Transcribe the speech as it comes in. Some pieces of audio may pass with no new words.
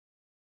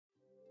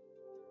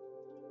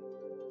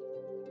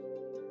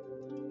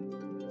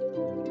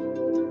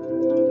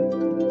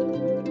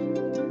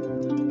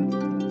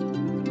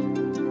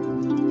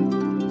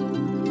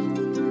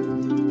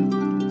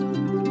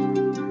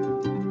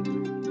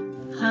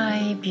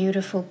Hi,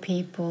 beautiful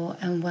people,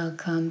 and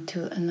welcome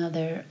to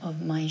another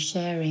of my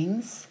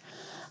sharings.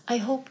 I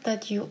hope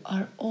that you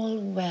are all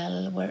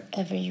well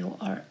wherever you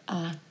are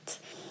at.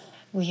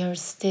 We are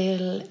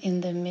still in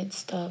the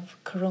midst of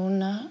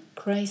corona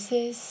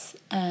crisis,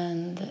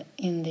 and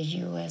in the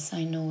US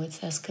I know it's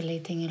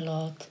escalating a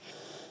lot.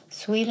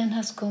 Sweden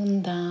has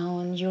gone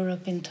down,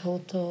 Europe in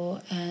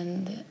total,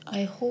 and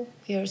I hope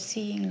we are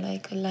seeing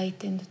like a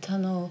light in the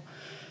tunnel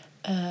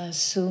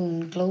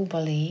soon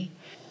globally,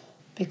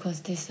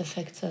 because this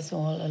affects us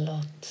all a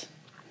lot.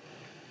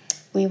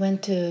 We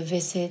went to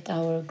visit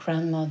our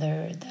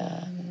grandmother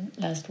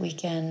last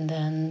weekend,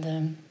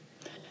 and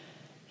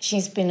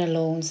she's been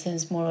alone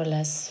since more or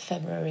less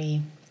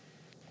February,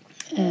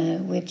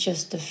 with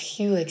just a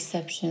few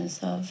exceptions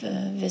of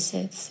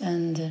visits.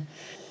 And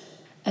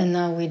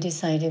now we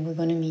decided we're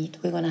going to meet,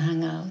 we're going to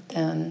hang out,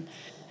 and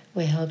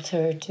we helped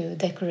her to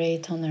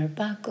decorate on her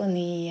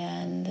balcony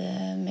and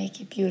make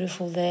it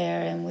beautiful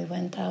there. And we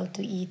went out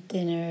to eat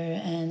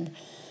dinner,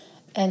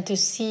 and to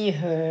see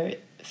her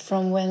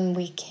from when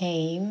we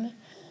came,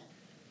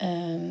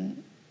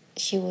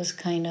 she was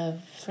kind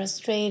of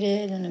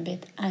frustrated and a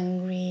bit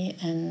angry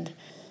and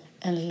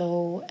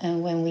low.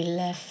 And when we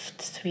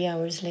left 3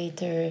 hours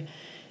later,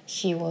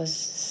 she was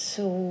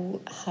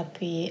so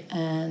happy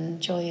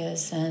and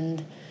joyous,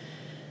 and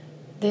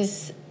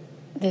this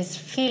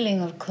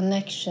feeling of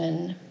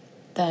connection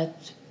that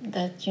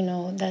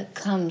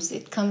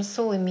comes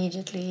so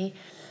immediately.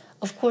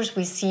 Of course,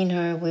 we've seen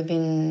her, we've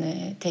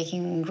been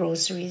taking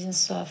groceries and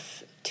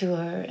stuff to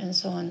her and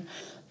so on,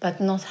 but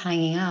not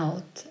hanging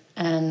out.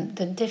 And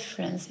the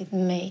difference it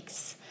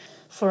makes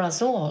for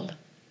us all.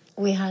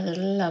 We had a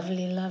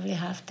lovely, lovely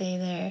half day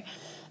there,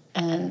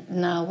 and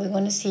now we're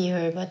going to see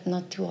her, but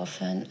not too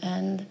often.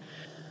 And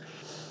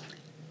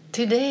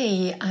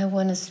today I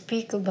want to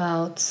speak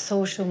about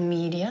social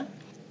media.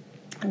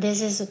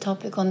 This is a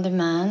topic on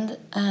demand,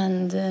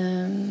 and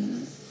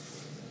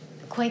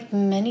quite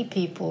many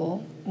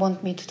people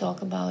want me to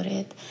talk about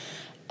it,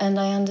 and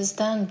I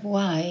understand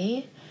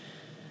why,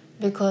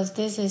 because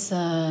this is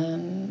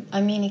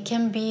it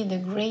can be the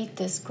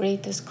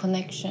greatest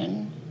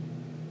connection.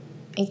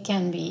 It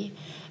can be,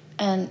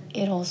 and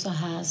it also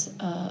has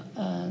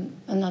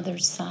another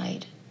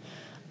side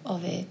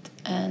of it.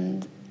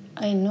 And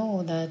I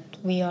know that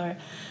we are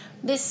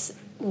this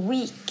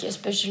week,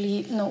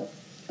 especially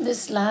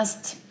this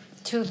last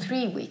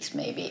 2-3 weeks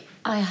maybe,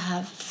 I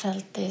have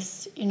felt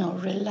this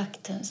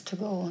reluctance to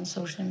go on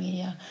social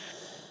media,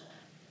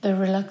 the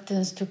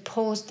reluctance to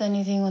post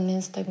anything on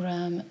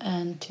Instagram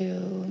and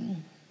to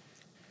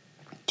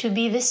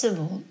be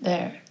visible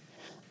there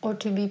or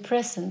to be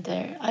present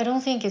there. I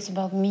don't think it's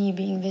about me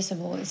being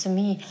visible, it's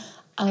me.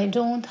 I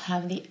don't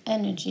have the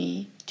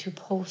energy to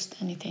post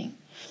anything.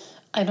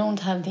 I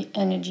don't have the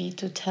energy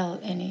to tell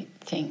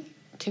anything,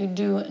 to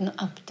do an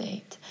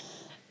update.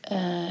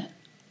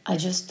 I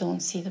just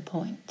don't see the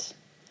point.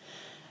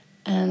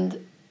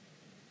 And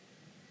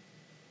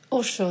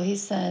Osho, he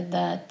said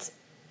that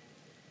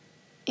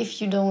if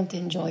you don't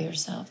enjoy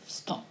yourself,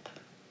 stop.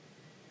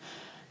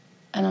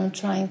 And I'm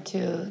trying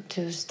to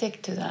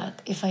stick to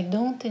that. If I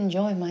don't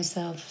enjoy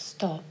myself,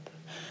 stop.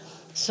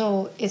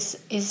 So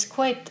it's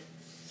quite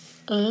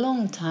a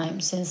long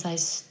time since I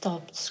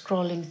stopped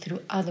scrolling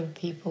through other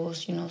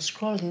people's,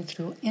 scrolling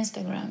through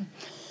Instagram.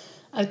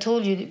 I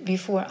told you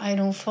before, I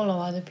don't follow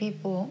other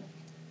people.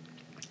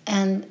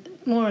 And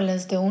more or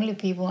less the only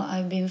people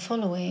I've been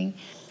following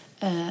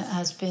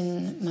has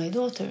been my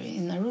daughter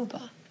in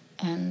Aruba,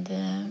 and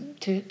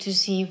to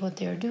see what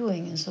they're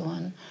doing and so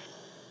on.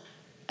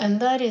 And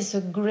that is a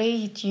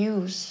great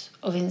use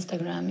of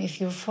Instagram if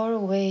you're far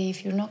away,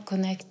 if you're not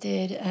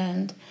connected,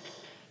 and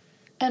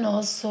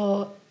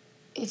also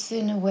it's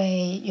in a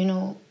way,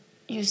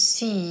 you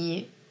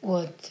see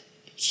what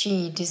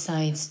she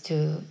decides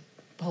to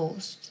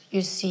post,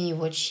 you see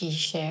what she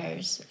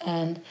shares,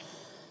 and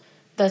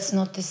that's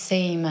not the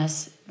same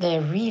as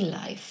their real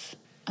life.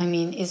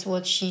 It's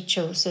what she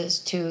chooses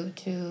to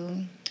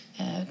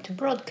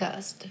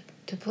broadcast,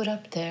 to put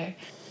up there.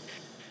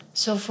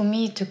 So for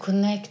me to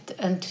connect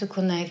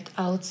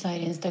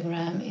outside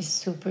Instagram is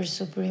super,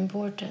 super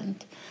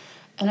important.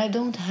 And I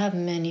don't have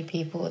many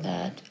people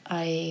that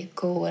I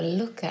go and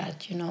look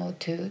at,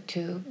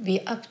 to be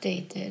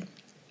updated.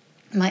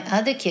 My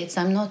other kids,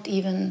 I'm not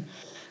even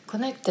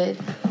connected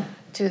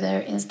to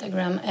their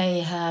Instagram.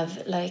 I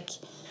have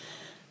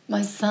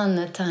my son,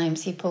 at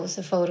times, he posts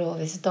a photo of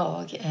his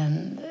dog,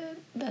 and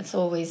that's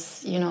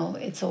always,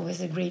 it's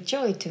always a great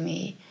joy to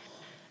me.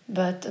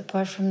 But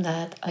apart from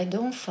that, I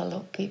don't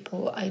follow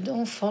people. I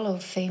don't follow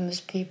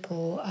famous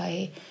people.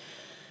 I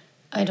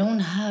don't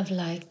have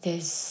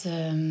this,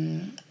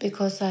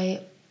 because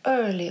I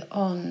early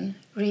on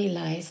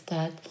realized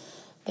that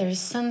there is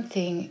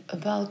something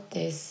about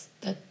this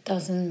that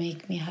doesn't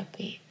make me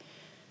happy.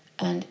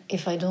 And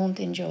if I don't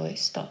enjoy,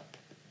 stop.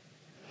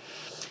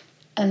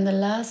 And the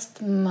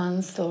last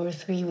month or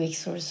 3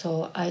 weeks or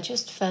so, I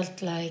just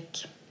felt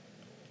like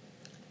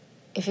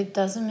if it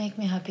doesn't make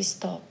me happy,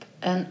 stop.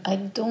 And I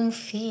don't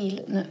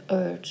feel an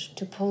urge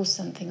to post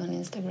something on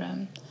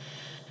Instagram.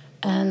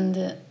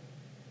 And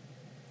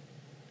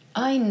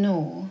I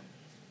know,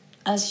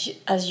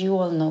 as you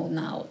all know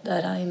now,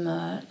 that I'm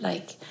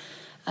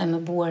a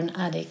born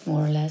addict,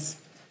 more or less.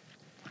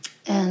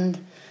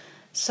 And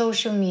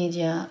social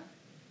media,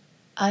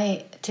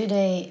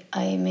 today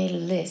I made a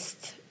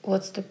list.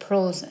 What's the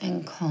pros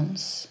and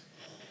cons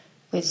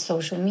with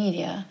social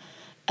media?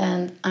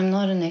 And I'm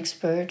not an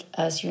expert,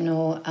 as you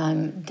know.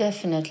 I'm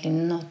definitely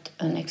not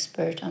an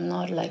expert. I'm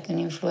not like an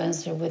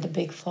influencer with a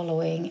big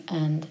following.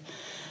 And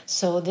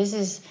so this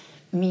is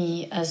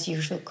me, as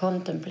usual,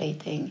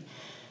 contemplating.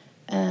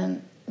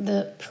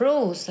 The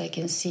pros I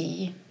can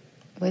see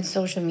with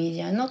social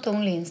media, not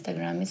only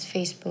Instagram, it's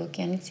Facebook,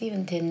 and it's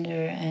even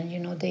Tinder,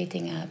 and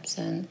dating apps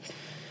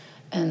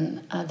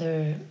and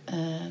other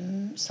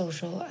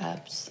social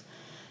apps.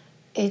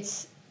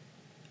 It's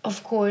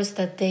of course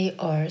that they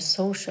are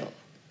social.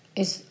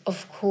 It's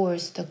of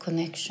course the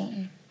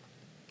connection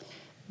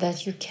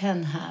that you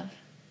can have,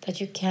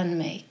 that you can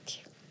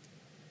make.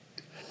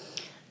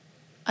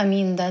 I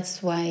mean,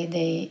 that's why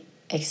they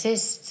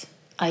exist.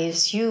 I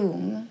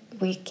assume,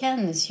 we can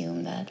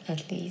assume that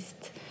at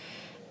least.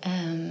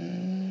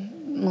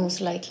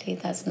 Most likely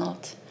that's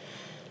not.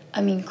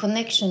 I mean,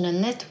 connection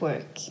and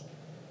network,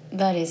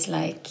 that is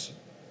like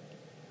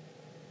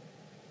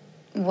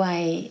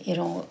why it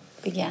all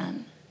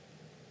began,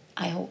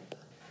 I hope.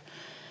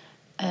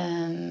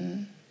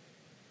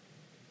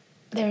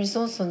 There is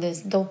also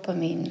this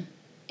dopamine,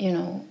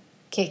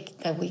 kick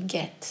that we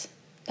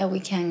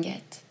can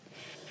get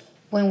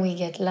when we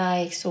get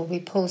likes or we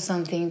post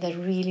something that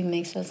really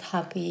makes us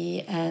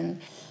happy,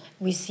 and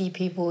we see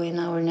people in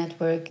our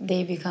network,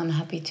 they become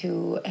happy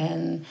too,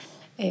 and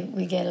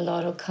we get a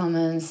lot of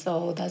comments,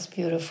 oh, that's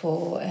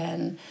beautiful,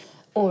 and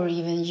or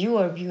even you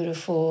are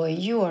beautiful,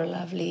 you are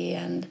lovely,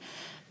 and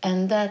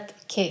that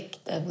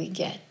kick that we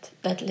get,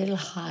 that little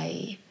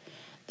high,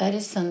 that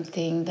is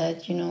something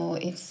that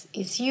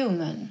it's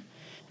human.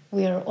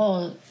 We are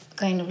all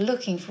kind of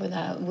looking for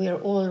that. We are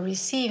all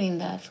receiving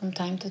that from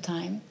time to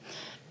time.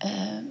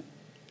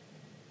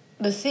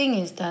 The thing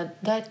is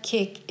that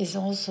kick is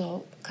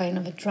also kind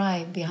of a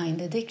drive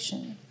behind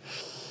addiction.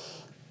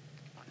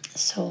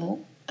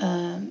 So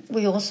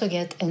we also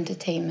get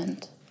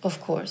entertainment,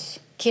 of course,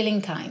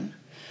 killing time,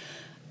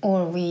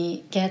 or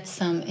we get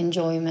some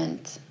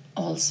enjoyment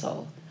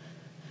also.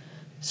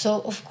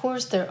 So of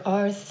course there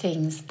are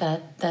things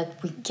that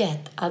we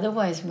get,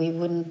 otherwise we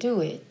wouldn't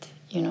do it.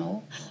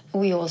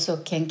 We also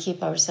can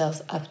keep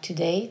ourselves up to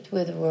date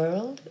with the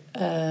world.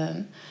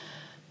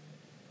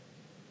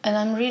 And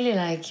I'm really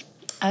like,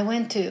 I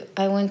went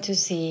to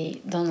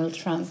see Donald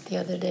Trump the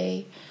other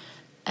day,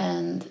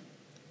 and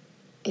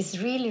it's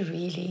really,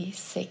 really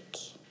sick.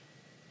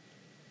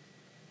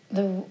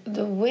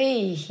 The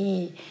way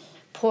he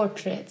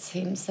portrays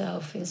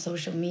himself in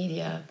social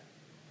media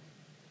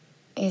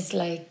is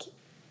like,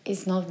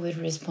 it's not with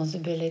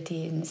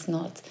responsibility, and it's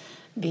not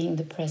being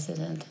the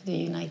president of the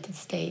United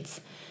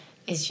States.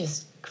 It's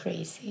just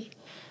crazy.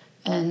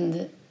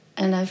 And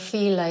I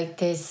feel like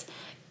this.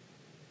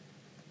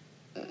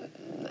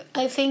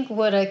 I think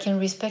what I can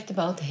respect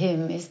about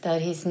him is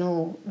that he's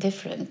no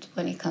different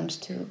when it comes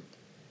to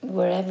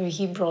wherever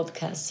he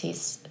broadcasts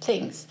his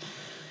things.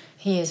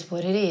 He is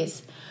what it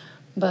is.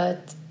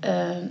 But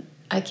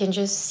I can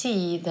just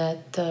see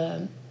that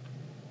the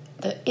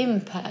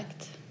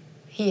impact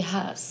he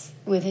has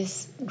with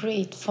his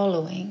great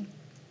following,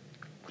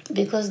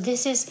 because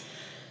this is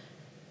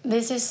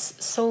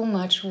so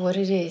much what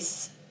it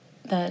is,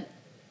 that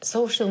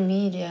social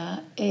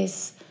media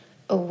is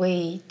a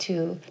way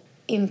to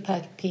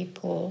impact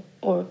people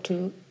or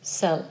to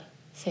sell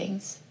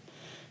things,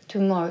 to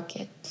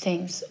market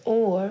things,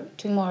 or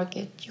to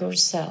market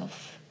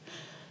yourself.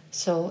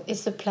 So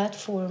it's a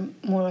platform,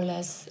 more or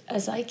less,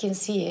 as I can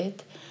see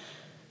it.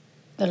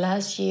 The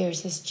last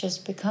years it's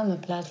just become a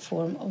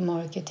platform of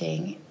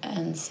marketing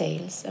and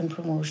sales and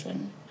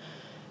promotion.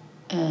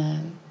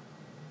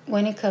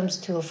 When it comes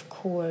to, of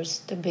course,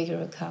 the bigger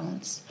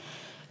accounts,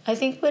 I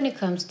think when it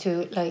comes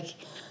to like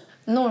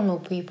normal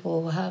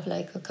people who have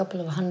like a couple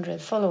of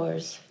hundred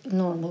followers,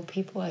 normal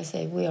people, I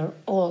say we are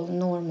all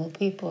normal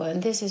people.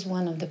 And this is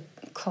one of the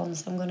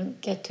cons, I'm going to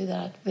get to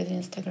that with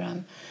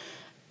Instagram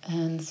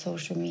and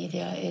social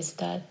media, is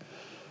that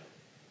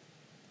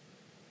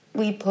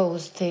we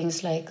post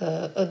things like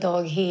a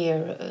dog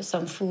here,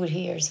 some food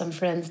here, some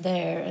friends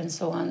there, and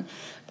so on.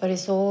 But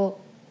it's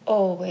all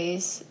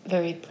always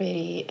very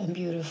pretty and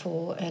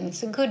beautiful, and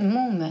it's a good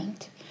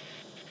moment.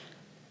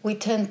 We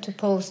tend to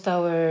post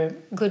our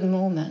good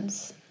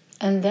moments.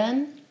 And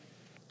then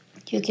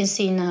you can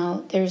see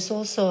now there's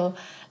also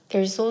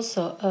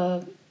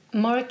a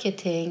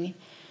marketing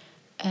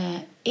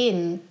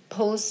in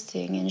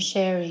posting and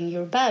sharing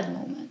your bad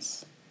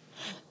moments.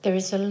 There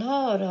is a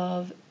lot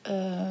of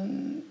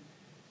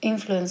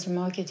influencer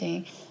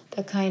marketing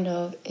that kind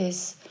of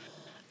is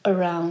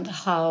around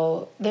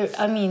how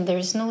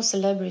there's no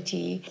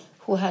celebrity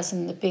who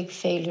hasn't a big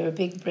failure, a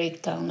big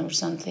breakdown or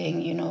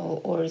something,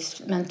 or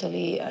is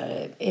mentally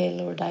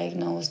ill or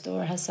diagnosed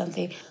or has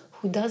something,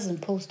 who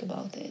doesn't post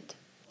about it.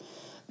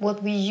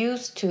 what we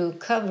used to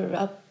cover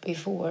up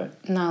before,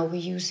 now we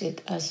use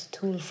it as a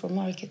tool for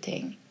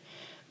marketing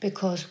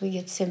because we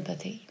get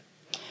sympathy.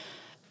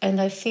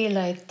 And I feel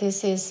like there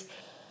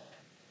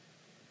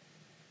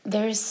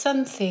is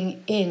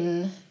something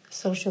in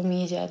social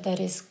media that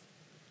is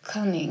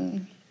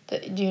cunning,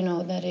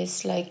 that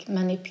is like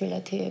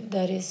manipulative,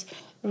 that is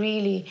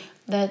really,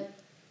 that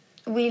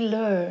we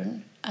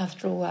learn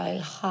after a while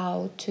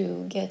how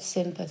to get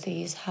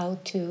sympathies, how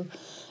to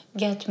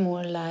get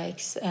more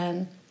likes.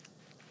 And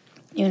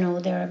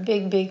there are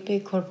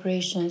big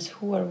corporations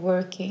who are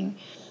working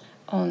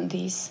on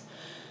these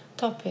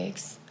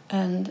topics.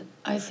 And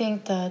I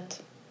think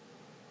that,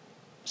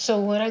 so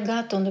what I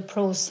got on the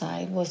pro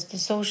side was the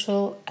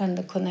social and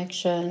the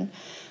connection,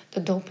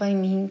 the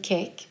dopamine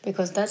kick,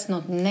 because that's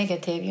not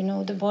negative.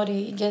 The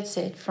body gets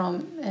it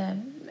from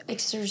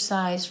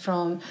exercise,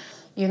 from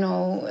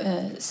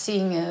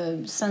seeing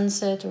a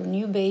sunset or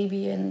new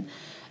baby, and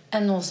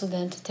also the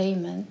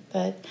entertainment.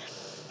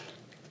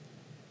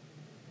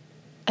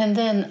 And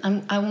then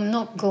I'm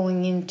not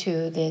going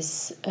into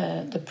this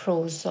the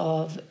pros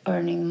of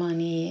earning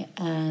money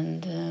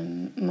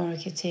and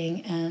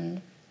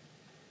marketing,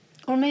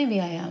 or maybe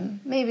I am.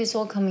 Maybe it's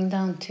all coming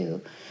down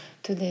to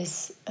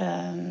this.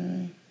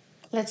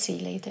 Let's see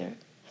later.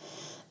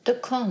 The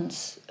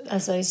cons,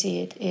 as I see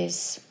it,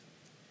 is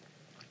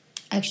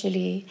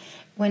actually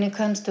when it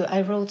comes to,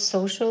 I wrote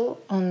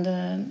social on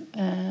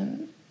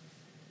the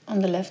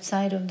left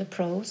side of the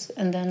pros,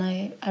 and then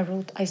I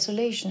wrote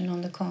isolation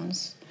on the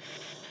cons.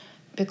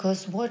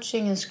 Because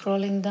watching and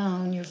scrolling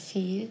down your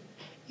feed,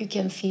 you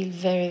can feel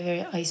very,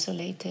 very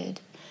isolated.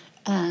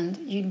 And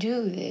you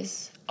do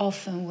this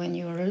often when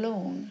you're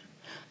alone.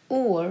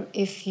 Or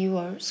if you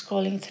are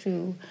scrolling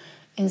through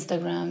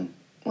Instagram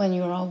when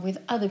you're out with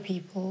other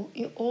people,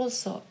 you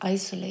also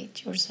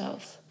isolate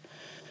yourself.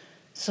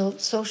 So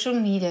social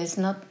media is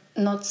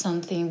not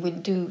something we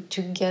do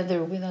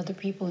together with other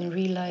people in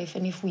real life.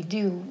 And if we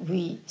do,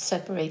 we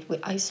separate, we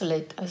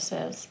isolate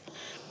ourselves.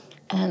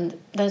 And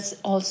that's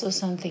also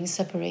something,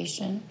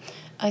 separation.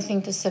 I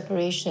think the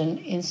separation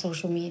in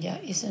social media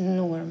is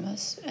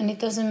enormous. And it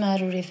doesn't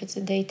matter if it's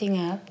a dating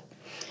app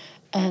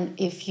and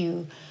if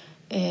you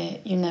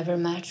never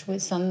match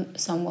with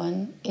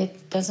someone.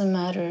 It doesn't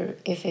matter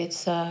if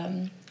it's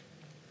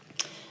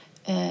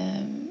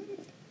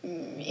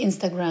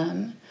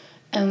Instagram.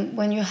 And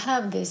when you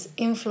have this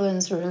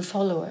influencer and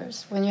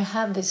followers, when you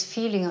have this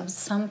feeling of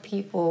some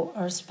people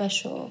are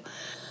special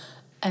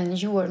and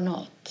you are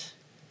not,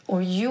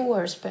 or you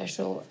are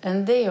special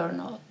and they are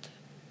not,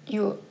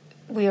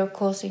 we are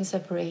causing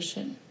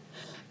separation.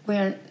 We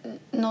are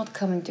not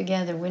coming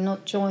together, we're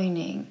not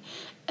joining.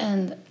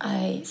 And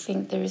I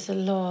think there is a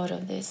lot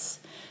of this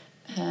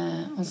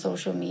on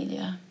social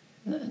media,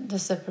 the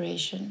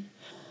separation.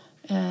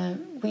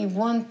 We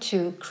want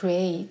to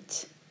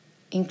create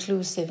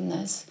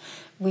inclusiveness.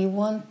 We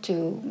want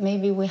to,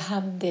 maybe we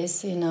have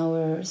this in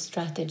our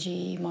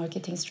strategy,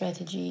 marketing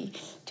strategy,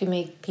 to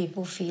make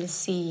people feel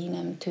seen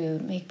and to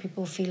make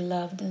people feel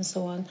loved and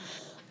so on.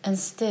 And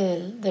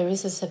still there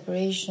is a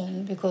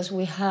separation because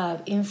we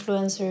have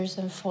influencers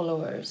and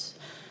followers,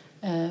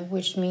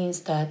 which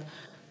means that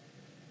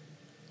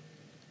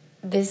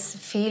this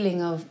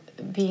feeling of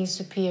being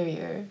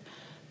superior,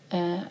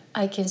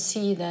 I can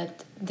see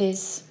that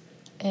this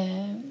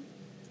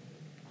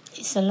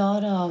is a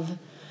lot of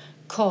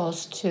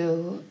cause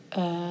to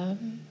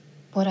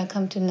what I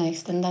come to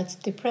next, and that's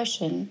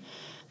depression.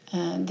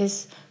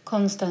 This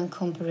constant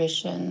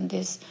comparison,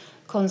 this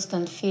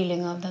constant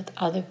feeling of that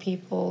other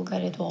people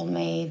got it all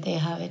made, they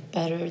have it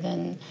better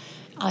than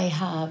I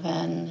have,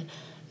 and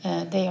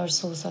they are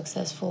so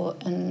successful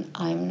and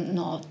I'm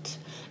not.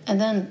 And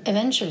then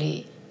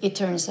eventually it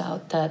turns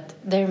out that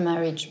their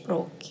marriage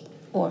broke,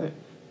 or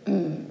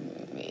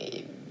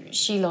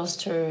she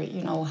lost her,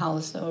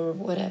 house or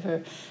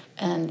whatever,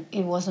 and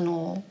it wasn't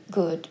all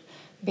good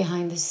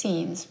behind the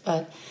scenes.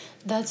 But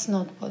that's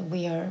not what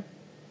we are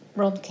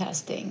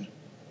broadcasting,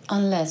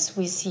 unless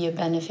we see a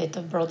benefit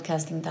of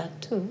broadcasting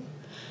that too.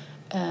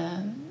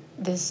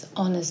 This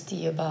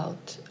honesty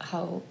about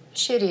how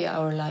shitty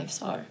our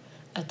lives are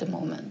at the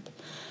moment.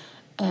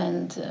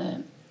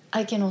 And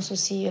I can also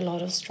see a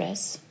lot of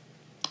stress.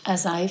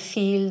 As I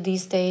feel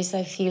these days,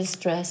 I feel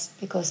stressed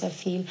because I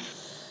feel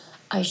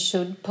I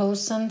should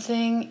post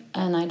something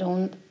and I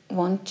don't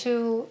want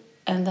to,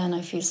 and then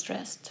I feel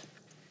stressed.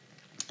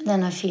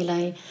 Then I feel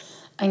I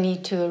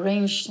need to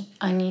arrange,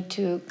 I need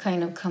to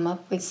kind of come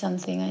up with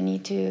something, I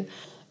need to,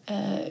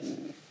 there's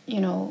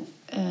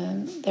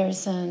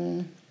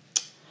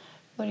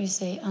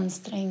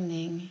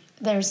ansträngning.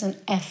 There's an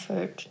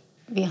effort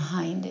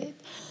behind it.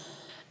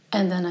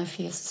 And then I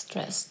feel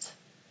stressed.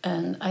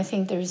 And I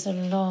think there is a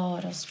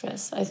lot of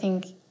stress. I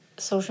think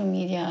social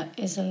media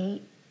is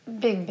a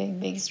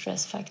big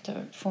stress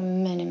factor for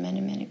many, many,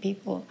 many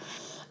people.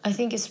 I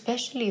think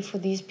especially for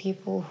these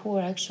people who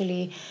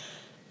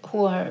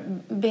are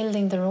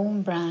building their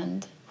own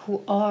brand,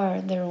 who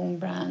are their own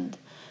brand.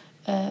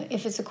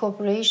 If it's a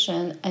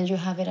corporation and you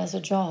have it as a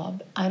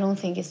job, I don't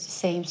think it's the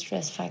same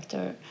stress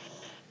factor.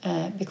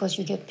 because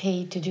you get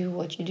paid to do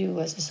what you do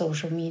as a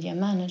social media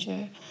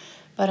manager.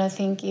 But I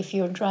think if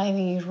you're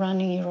driving, you're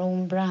running your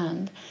own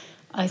brand,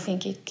 I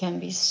think it can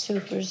be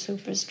super,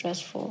 super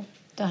stressful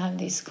to have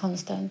this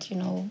constant,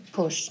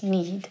 push,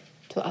 need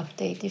to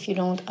update. If you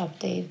don't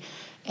update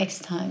X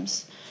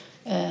times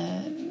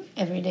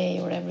every day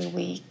or every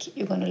week,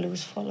 you're going to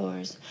lose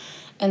followers.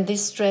 And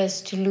this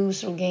stress to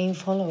lose or gain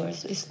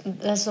followers,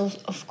 that's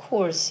of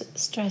course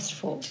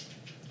stressful.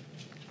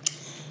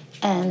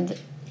 And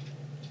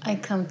I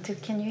come to,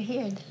 can you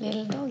hear the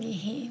little doggy?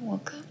 He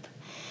woke up.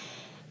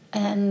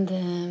 And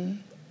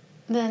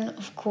then,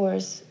 of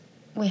course,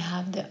 we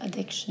have the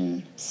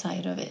addiction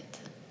side of it.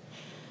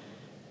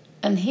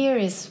 And here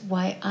is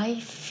why I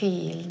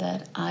feel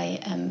that I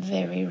am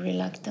very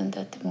reluctant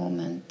at the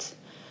moment.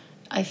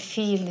 I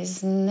feel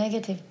this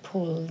negative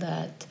pull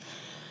that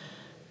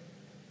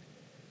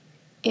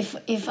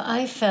if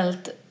I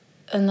felt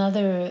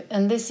another,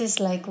 and this is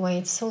like why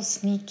it's so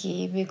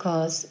sneaky,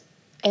 because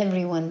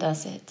everyone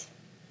does it.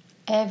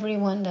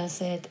 Everyone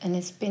does it, and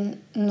it's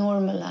been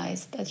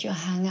normalized that you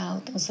hang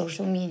out on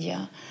social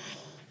media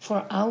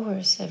for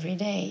hours every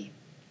day,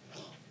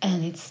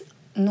 and it's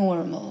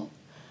normal.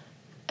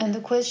 And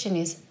the question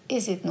is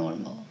it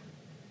normal?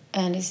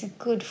 And is it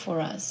good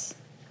for us?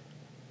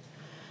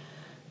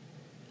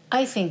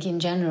 I think in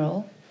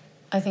general,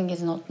 I think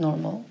it's not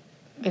normal,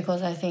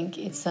 because I think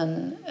it's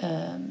an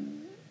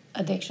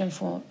addiction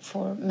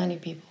for many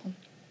people.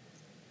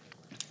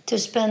 To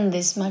spend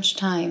this much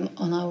time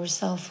on our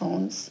cell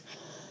phones,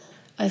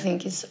 I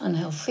think it's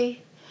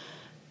unhealthy.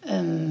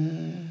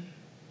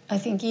 I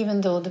think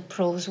even though the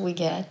pros we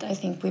get, I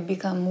think we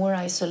become more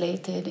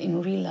isolated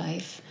in real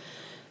life,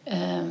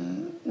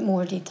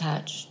 more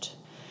detached.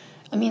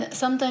 I mean,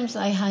 sometimes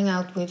I hang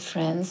out with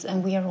friends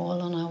and we are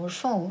all on our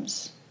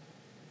phones,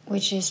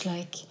 which is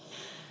like,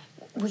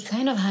 we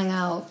kind of hang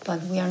out,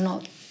 but we are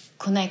not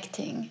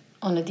connecting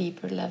on a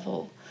deeper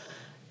level.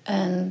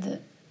 And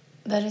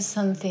that is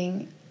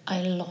something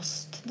I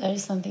lost. That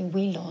is something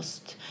we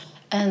lost.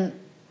 And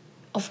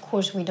of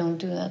course, we don't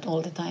do that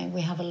all the time.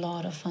 We have a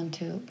lot of fun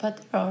too.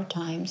 But there are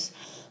times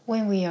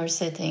when we are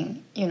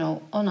sitting,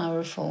 on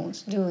our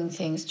phones, doing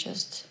things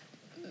just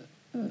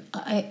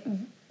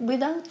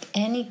without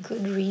any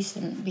good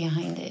reason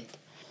behind it,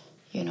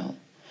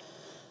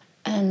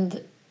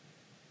 And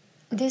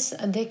this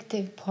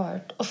addictive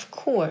part, of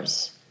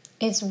course,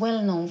 it's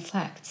well-known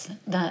facts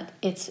that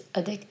it's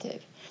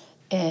addictive.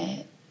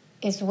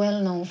 It's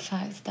well-known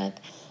facts that,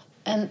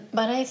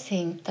 but I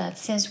think that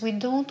since we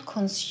don't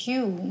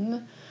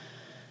consume,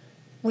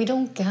 we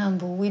don't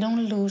gamble, we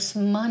don't lose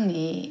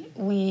money,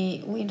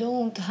 we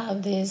don't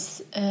have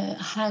this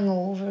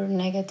hangover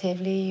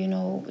negatively,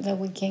 that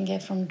we can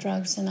get from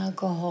drugs and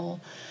alcohol.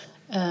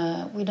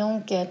 We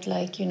don't get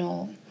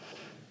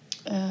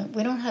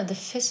we don't have the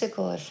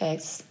physical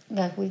effects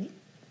that we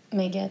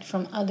may get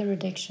from other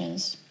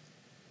addictions.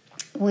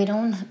 We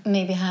don't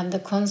maybe have the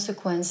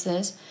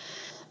consequences,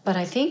 but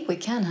I think we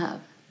can have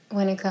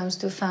when it comes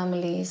to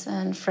families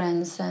and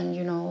friends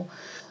and,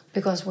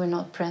 because we're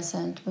not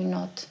present, we're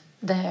not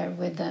there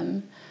with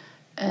them.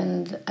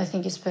 And I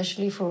think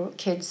especially for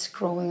kids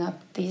growing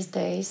up these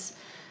days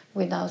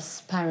without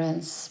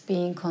parents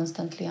being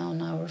constantly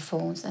on our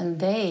phones,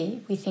 and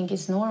we think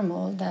it's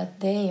normal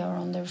that they are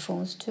on their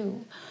phones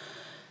too.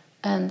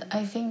 And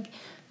I think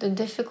the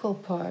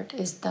difficult part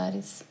is that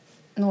it's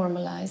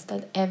normalized,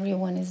 that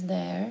everyone is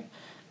there,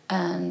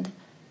 and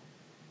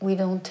we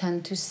don't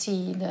tend to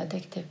see the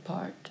addictive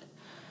part.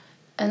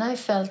 And I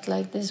felt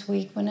like this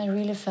week, when I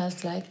really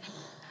felt like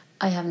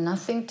I have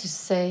nothing to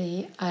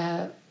say,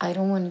 I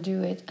don't want to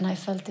do it, and I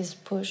felt this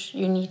push,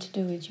 you need to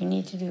do it, you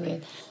need to do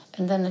it.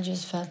 And then I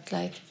just felt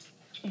like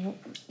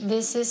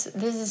this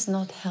is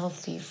not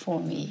healthy for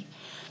me.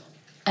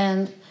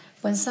 And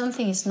when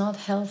something is not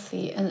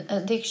healthy, an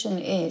addiction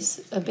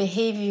is a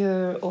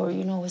behavior or,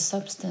 a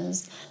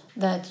substance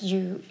that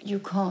you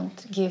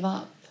can't give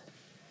up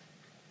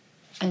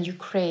and you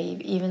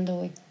crave, even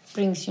though it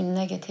brings you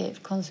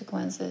negative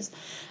consequences.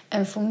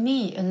 And for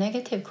me, a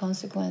negative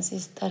consequence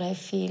is that I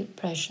feel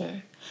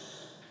pressure,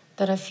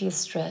 that I feel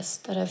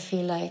stressed, that I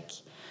feel like,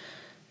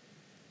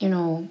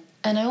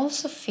 and I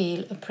also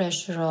feel a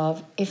pressure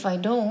of, if I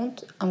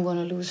don't, I'm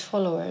going to lose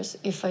followers.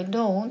 If I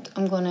don't,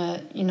 I'm going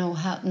to,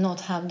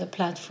 not have the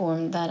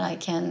platform that I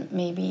can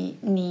maybe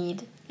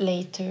need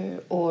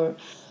later. Or,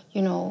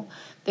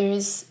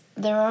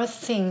 there are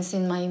things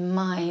in my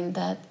mind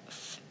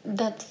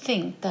that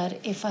think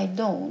that if I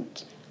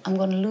don't, I'm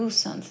going to lose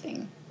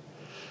something.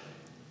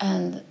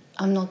 And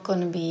I'm not going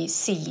to be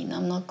seen.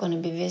 I'm not going to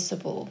be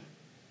visible.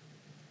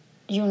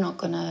 You're not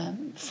going to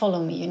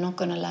follow me. You're not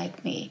going to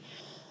like me.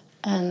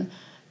 And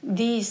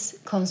these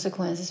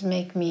consequences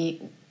make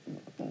me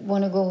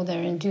want to go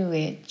there and do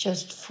it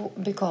just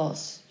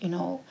because,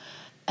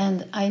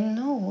 And I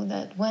know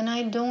that when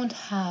I don't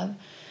have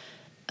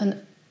a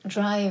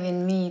drive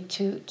in me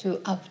to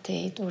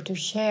update or to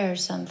share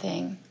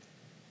something,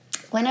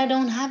 when I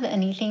don't have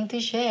anything to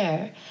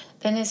share,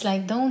 then it's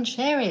like, don't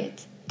share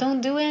it.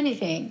 Don't do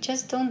anything.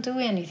 Just don't do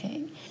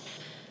anything.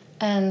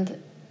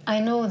 And I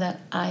know that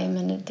I'm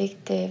an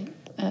addictive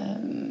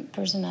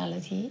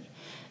personality,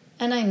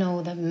 and I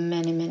know that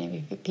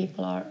many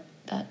people are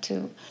that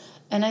too.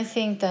 And I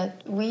think that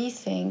we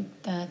think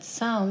that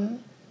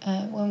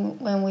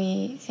when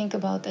we think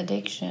about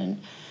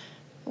addiction,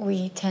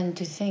 we tend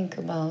to think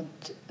about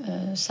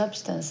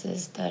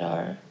substances that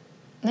are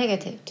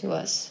negative to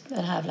us,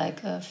 that have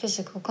like a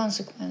physical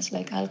consequence,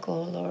 like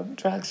alcohol or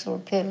drugs or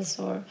pills.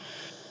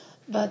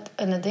 But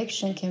an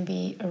addiction can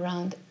be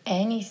around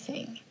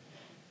anything.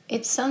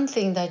 It's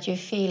something that you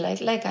feel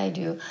like I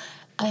do.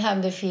 I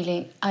have the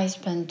feeling I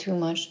spend too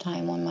much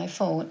time on my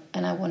phone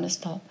and I want to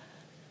stop,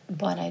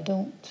 but I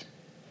don't.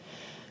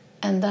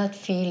 And that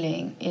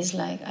feeling is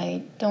like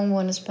I don't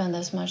want to spend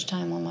as much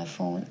time on my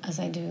phone as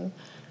I do,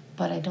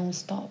 but I don't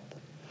stop.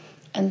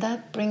 And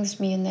that brings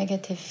me a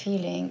negative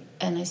feeling,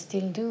 and I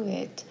still do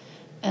it.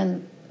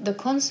 And the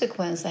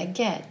consequence I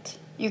get,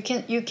 you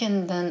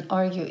can then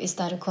argue, is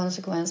that a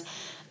consequence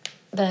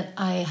that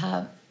I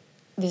have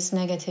this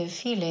negative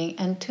feeling?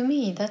 And to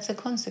me, that's a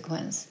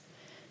consequence,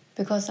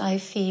 because I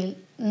feel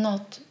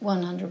not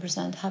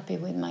 100% happy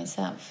with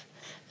myself.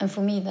 And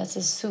for me, that's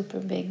a super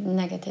big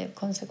negative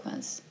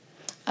consequence.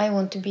 I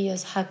want to be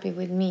as happy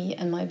with me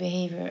and my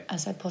behavior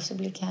as I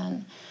possibly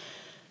can.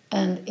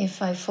 And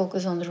if I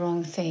focus on the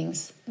wrong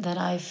things that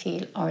I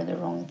feel are the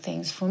wrong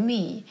things for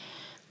me,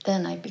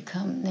 then I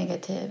become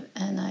negative,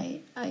 and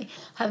I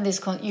have this,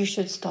 you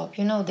should stop,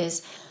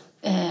 this,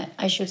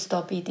 I should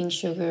stop eating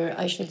sugar,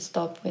 I should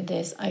stop with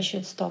this, I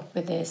should stop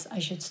with this, I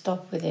should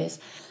stop with this,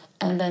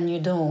 and then you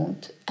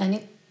don't. And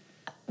it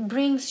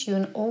brings you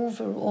an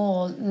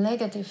overall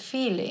negative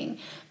feeling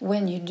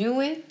when you do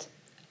it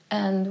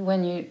and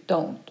when you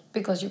don't,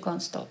 because you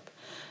can't stop.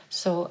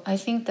 So I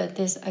think that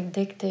this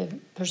addictive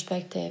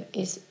perspective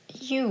is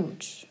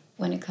huge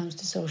when it comes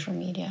to social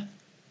media,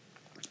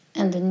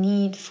 and the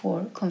need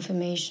for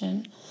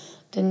confirmation,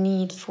 the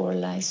need for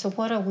likes. So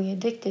what are we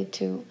addicted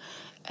to?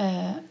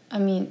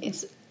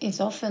 It's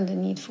often the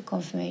need for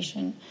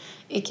confirmation.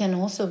 It can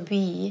also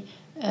be,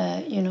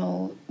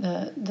 the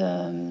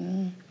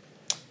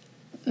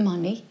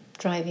money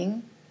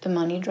driving, the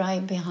money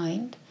drive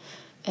behind.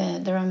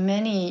 There are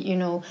many,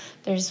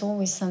 there's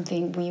always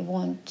something we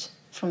want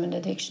from an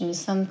addiction,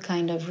 some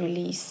kind of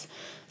release,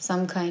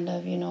 some kind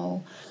of,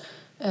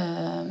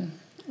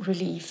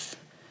 relief.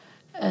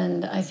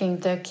 And I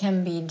think there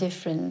can be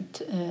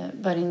different,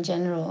 but in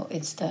general,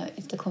 it's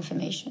the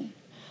confirmation,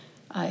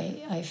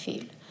 I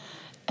feel.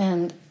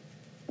 And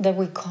that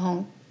we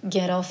can't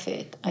get off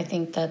it. I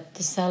think that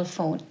the cell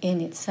phone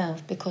in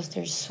itself, because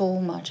there's so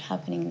much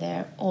happening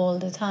there all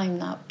the time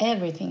now,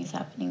 everything is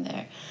happening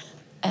there.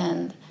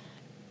 And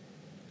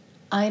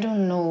I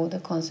don't know the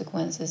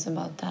consequences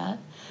about that,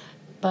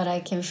 but I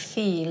can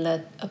feel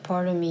that a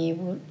part of me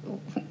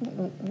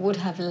would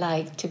have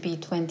liked to be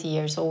 20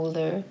 years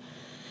older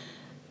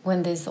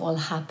when this all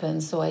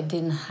happened, so I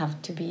didn't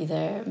have to be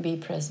there, be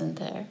present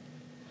there.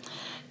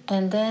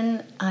 And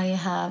then I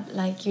have,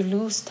 you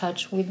lose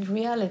touch with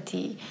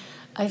reality.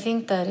 I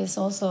think that is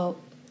also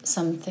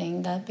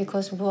something that,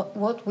 because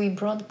what we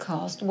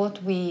broadcast,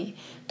 the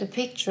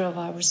picture of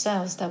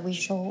ourselves that we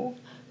show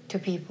to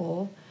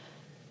people,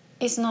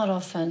 is not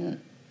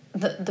often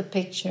the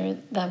picture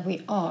that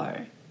we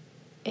are.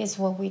 It's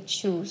what we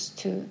choose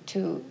to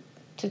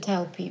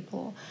tell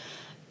people.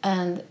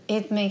 And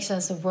it makes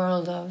us a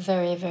world of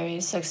very,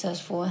 very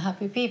successful and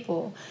happy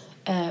people,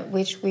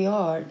 which we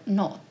are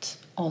not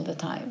all the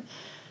time.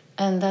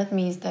 And that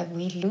means that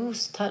we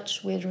lose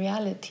touch with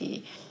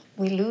reality.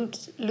 We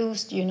lose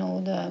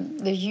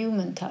the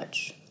human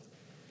touch.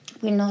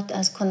 We're not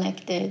as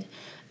connected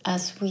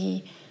as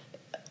we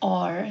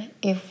are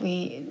if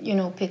we,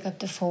 pick up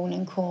the phone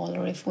and call,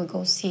 or if we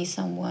go see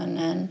someone,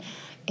 and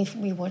if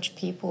we watch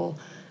people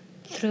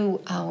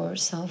through our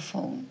cell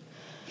phone.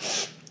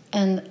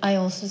 And I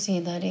also see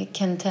that it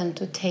can tend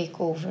to take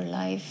over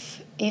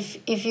life.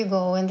 If you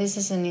go, and this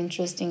is an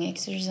interesting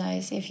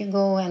exercise, if you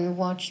go and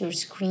watch your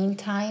screen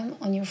time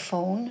on your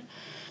phone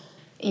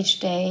each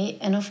day,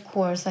 and of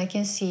course I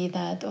can see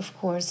that, of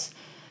course,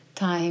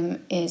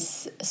 time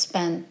is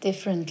spent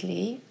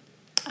differently.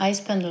 I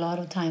spend a lot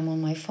of time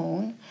on my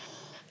phone,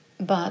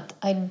 but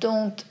I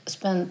don't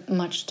spend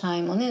much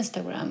time on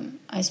Instagram.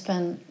 I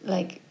spend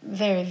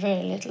very,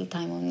 very little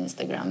time on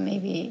Instagram.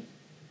 Maybe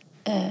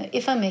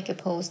if I make a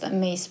post, I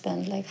may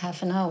spend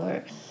half an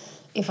hour.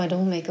 If I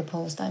don't make a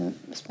post, I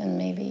spend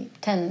maybe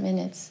 10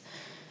 minutes.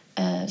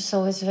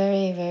 So it's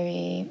very,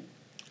 very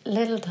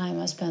little time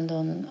I spend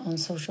on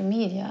social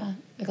media,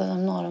 because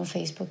I'm not on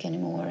Facebook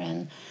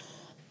anymore.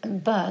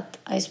 But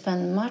I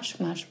spend much,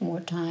 much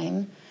more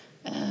time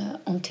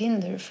on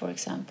Tinder, for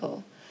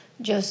example,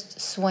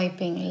 just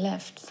swiping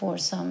left for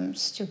some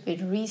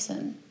stupid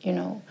reason,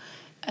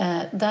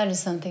 That is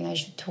something I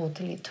should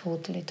totally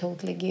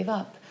give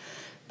up.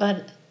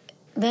 But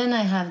then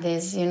I have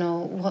this,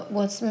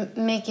 what's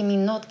making me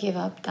not give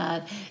up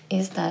that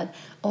is that,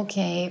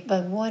 okay,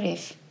 but what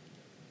if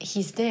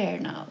he's there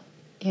now?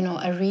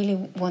 I really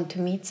want to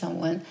meet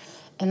someone.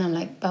 And I'm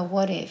like, but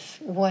what if?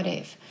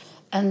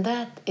 And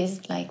that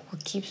is like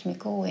what keeps me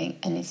going,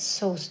 and it's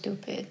so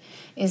stupid.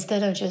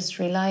 Instead of just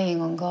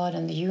relying on God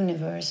and the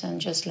universe and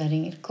just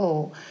letting it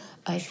go,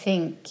 I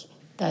think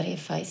that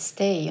if I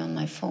stay on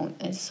my phone,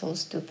 it's so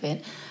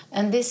stupid.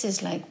 And this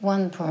is like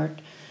one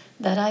part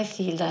that I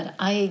feel that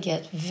I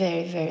get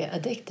very, very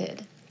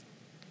addicted.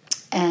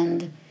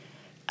 And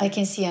I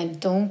can see I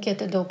don't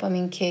get a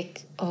dopamine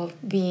kick of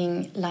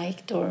being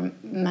liked or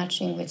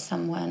matching with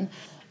someone,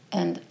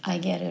 and I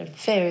get a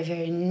very,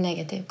 very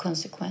negative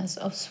consequence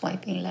of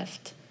swiping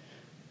left.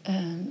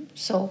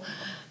 So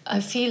I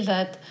feel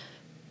that,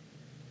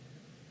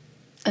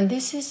 and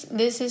this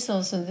is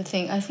also the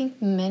thing. I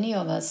think many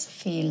of us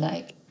feel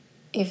like,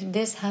 if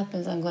this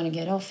happens, I'm going to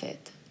get off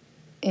it.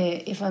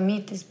 If I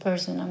meet this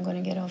person, I'm going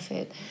to get off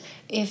it.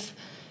 If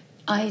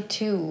I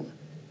too,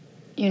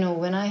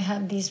 when I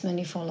have these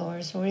many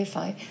followers, or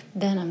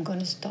then I'm going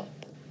to stop.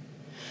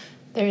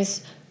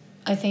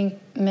 I think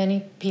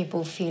many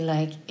people feel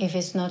like if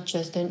it's not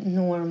just a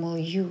normal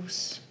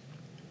use,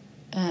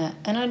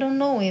 and I don't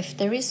know if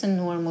there is a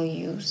normal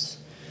use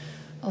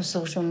of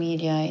social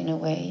media in a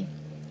way.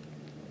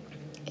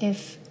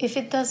 If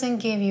it doesn't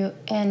give you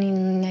any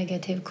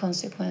negative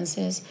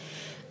consequences,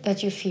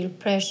 that you feel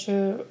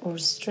pressure or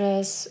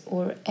stress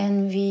or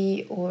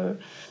envy, or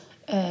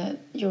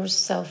your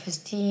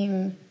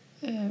self-esteem,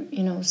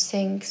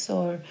 sinks,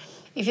 or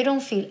if you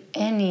don't feel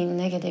any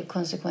negative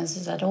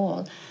consequences at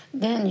all,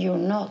 then you're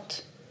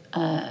not,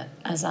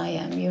 as I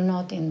am, you're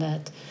not in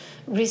that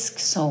risk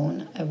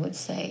zone, I would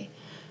say,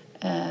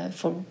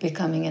 for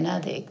becoming an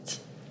addict.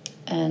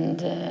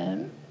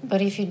 And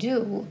but if you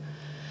do,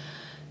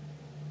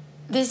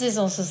 this is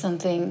also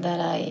something that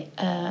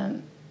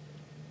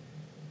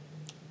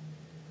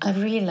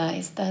I've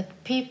realized,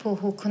 that people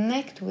who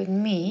connect with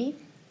me,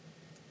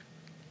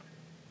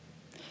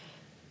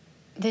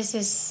 this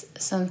is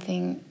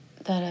something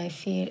that I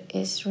feel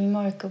is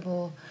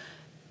remarkable.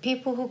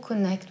 People who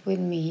connect with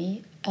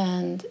me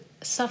and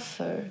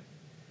suffer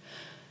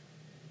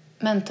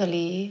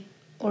mentally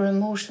or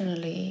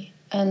emotionally,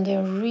 and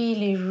they're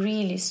really,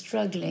 really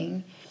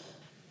struggling,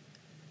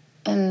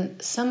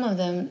 and some of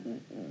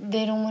them,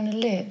 they don't want to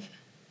live.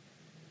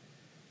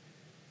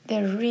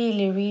 They're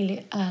really,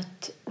 really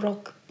at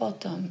rock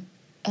bottom,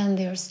 and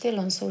they're still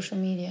on social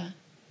media.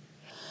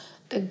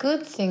 The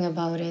good thing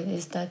about it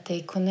is that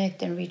they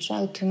connect and reach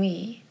out to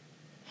me.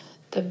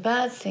 The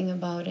bad thing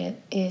about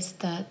it is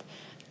that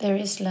there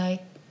is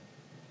like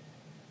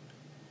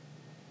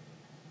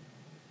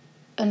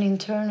an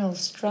internal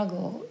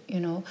struggle,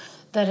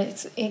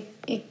 that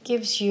it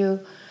gives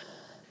you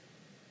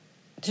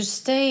to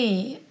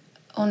stay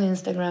on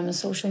Instagram and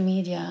social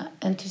media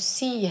and to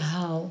see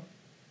how,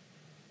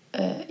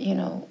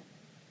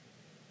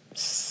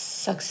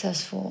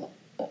 successful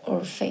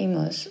or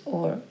famous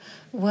or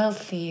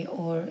wealthy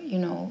or,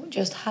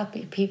 just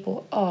happy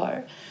people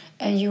are,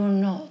 and you're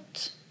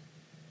not.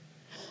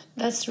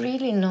 That's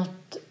really not,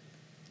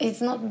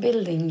 it's not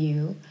building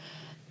you.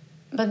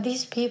 But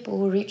these people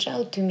who reach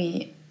out to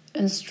me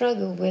and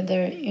struggle with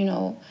their, they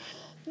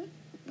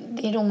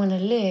don't want to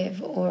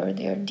live, or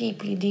they're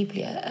deeply,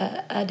 deeply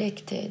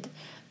addicted,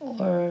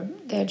 or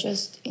they're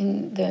just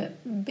in the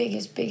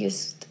biggest,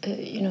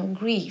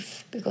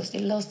 grief because they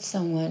lost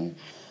someone,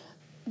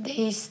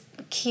 they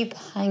keep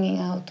hanging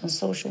out on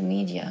social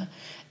media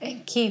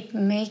and keep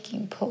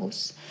making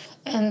posts.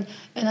 And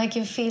I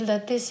can feel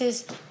that this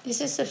is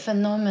a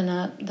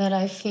phenomena that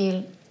I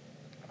feel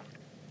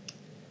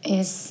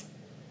is,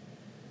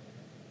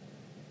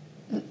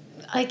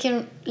 I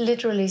can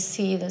literally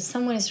see that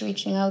someone is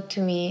reaching out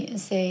to me and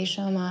say,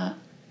 Shama,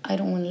 I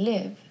don't want to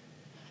live.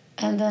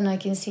 And then I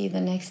can see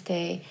the next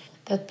day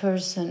that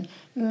person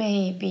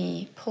may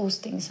be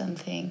posting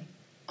something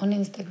on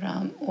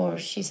Instagram, or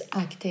she's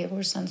active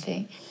or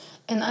something.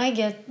 And I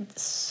get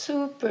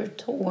super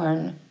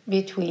torn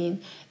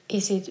between,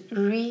 is it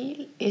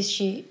real? Is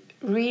she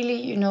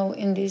really,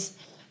 in this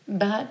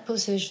bad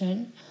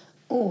position?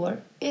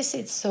 Or is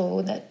it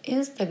so that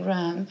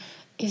Instagram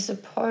is a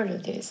part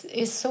of this?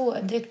 It's so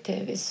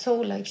addictive. It's so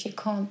like she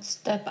can't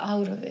step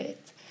out of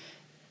it.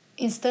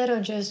 Instead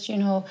of just,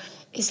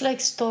 it's like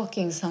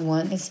stalking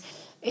someone.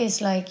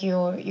 It's like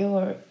your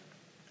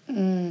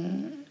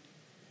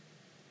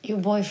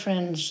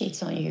boyfriend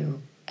cheats on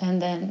you,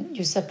 and then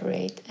you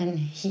separate, and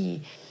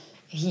he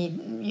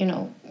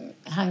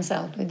hangs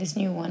out with this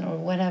new one or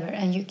whatever,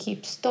 and you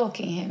keep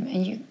stalking him,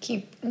 and you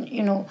keep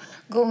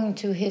going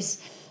to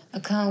his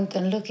account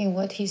and looking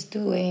what he's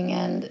doing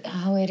and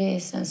how it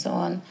is and so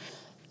on.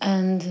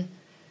 And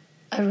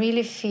I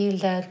really feel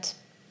that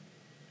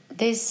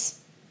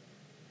this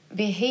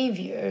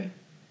behavior,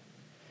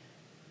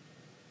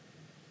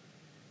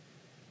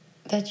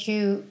 that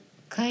you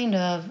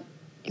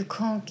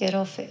can't get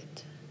off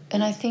it.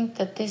 And I think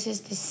that this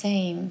is the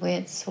same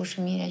with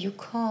social media. You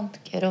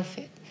can't get off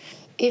it.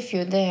 If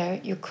you're there,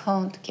 you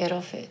can't get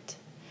off it.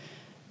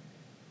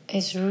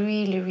 It's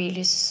really,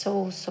 really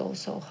so, so,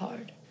 so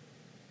hard.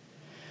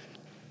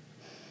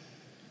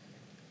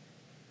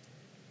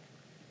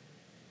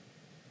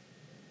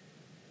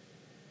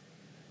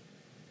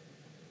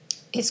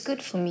 It's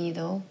good for me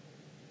though,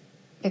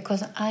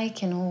 because I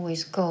can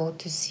always go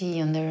to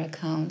see on their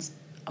accounts,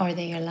 are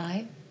they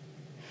alive?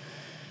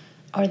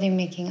 Are they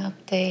making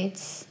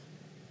updates?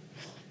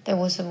 There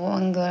was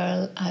one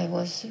girl I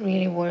was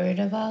really worried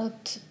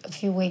about a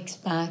few weeks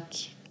back,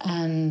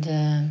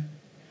 and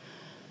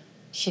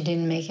she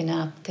didn't make any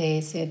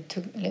updates.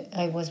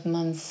 It was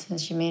months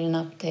since she made an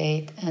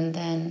update, and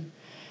then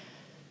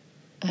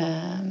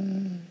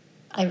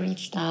I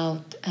reached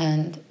out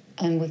and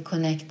we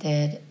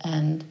connected,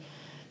 and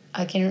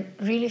I can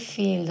really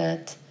feel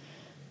that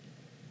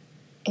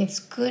it's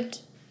good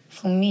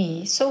for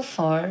me. So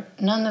far,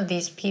 none of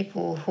these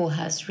people who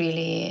has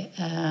really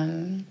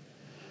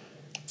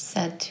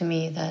said to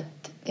me that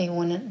they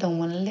don't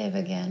want to live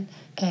again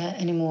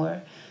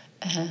anymore.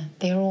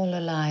 They're all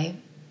alive,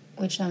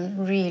 which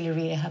I'm really,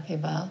 really happy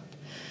about.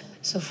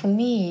 So for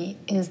me,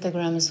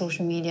 Instagram and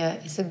social media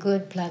is a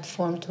good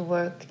platform to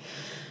work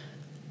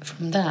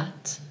from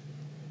that.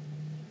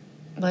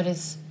 But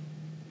it's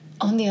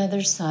on the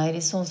other side,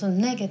 it's also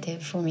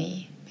negative for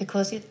me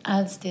because it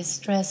adds this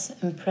stress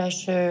and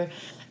pressure,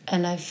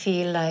 and I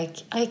feel like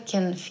I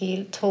can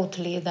feel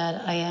totally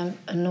that I am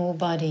a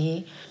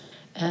nobody.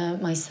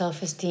 My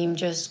self-esteem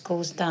just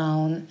goes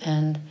down,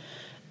 and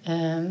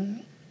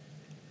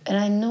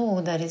I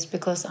know that it's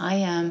because I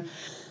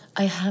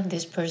have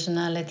this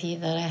personality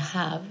that I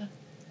have,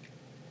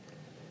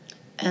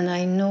 and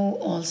I know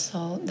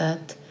also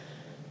that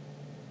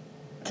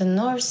the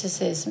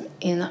narcissism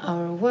in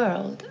our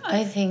world,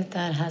 I think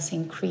that has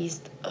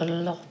increased a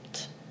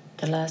lot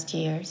the last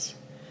years.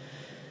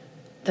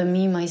 The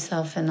me,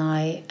 myself, and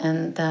I,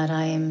 and that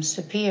I am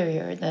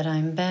superior, that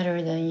I'm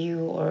better than you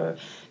or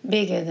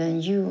bigger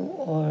than you,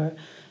 or,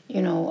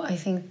 I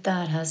think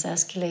that has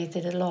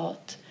escalated a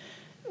lot,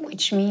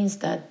 which means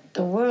that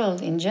the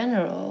world in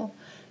general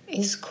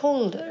is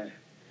colder.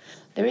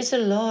 There is a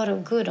lot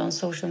of good on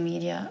social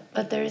media,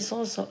 but there is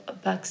also a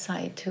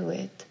backside to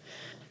it.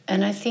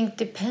 And I think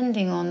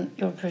depending on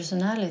your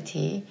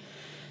personality,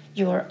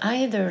 you're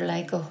either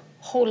like a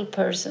whole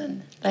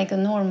person, like a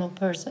normal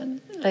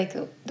person, like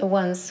the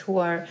ones who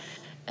are,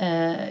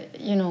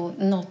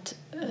 not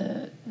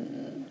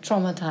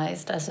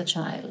traumatized as a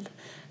child,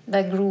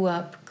 that grew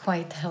up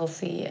quite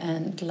healthy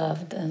and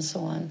loved and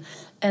so on.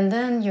 And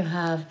then you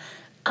have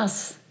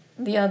us,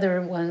 the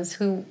other ones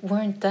who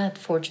weren't that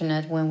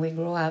fortunate when we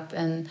grow up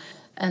and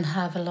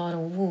have a lot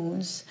of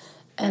wounds.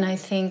 And I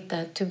think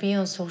that to be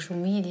on social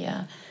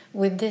media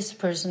with this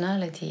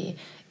personality,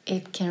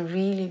 it can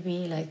really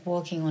be like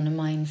walking on a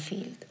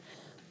minefield.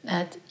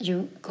 That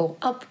you go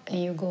up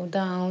and you go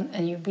down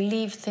and you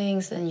believe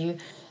things, and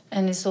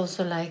it's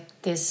also like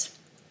this,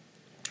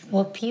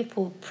 what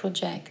people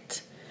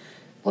project,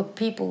 what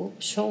people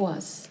show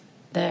us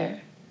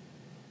there,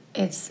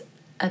 it's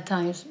at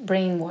times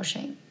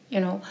brainwashing.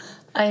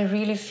 I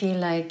really feel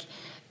like,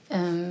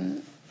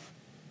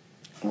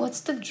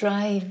 what's the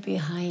drive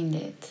behind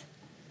it?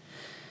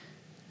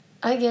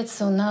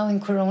 Now in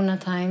Corona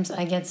times,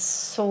 I get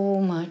so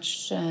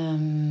much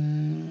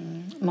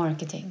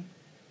marketing.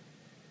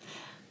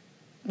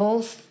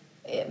 Both,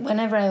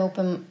 whenever I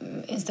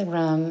open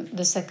Instagram,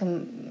 the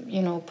second,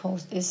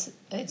 post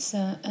it's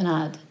an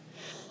ad.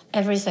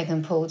 Every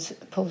second post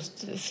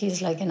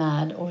feels like an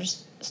ad or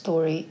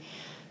story,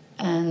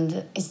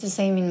 and it's the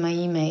same in my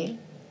email.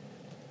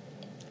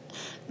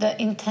 The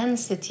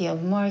intensity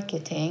of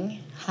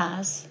marketing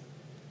has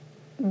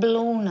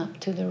blown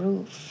up to the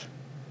roof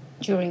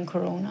during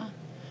Corona.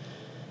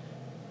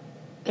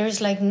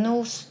 There's like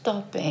no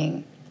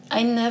stopping.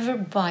 I never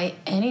buy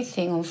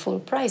anything on full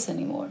price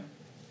anymore.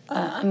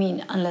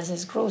 Unless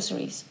it's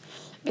groceries,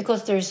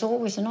 because there's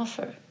always an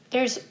offer.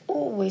 There's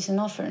always an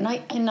offer,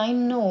 and I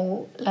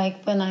know,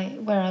 like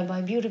where I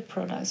buy beauty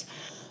products,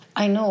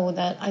 I know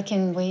that I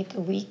can wait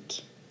a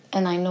week,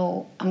 and I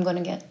know I'm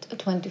gonna get a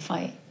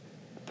 25%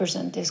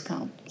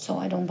 discount, so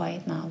I don't buy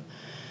it now.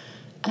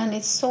 And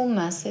it's so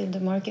massive.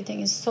 The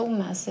marketing is so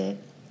massive,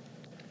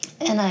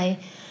 and I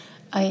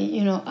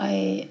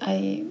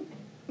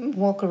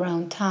walk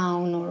around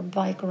town or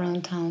bike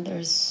around town.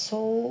 There's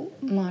so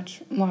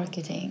much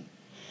marketing,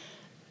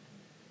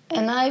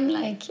 and I'm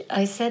like,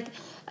 I said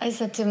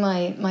to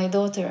my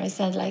daughter, I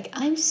said, like,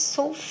 I'm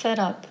so fed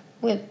up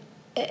with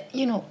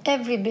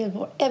every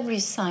billboard, every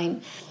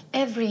sign,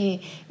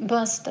 every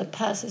bus that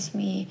passes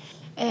me,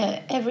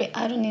 every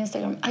ad on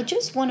Instagram. I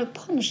just want to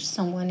punch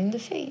someone in the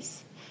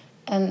face.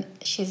 And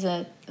she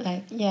said,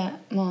 like, yeah,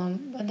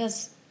 Mom, but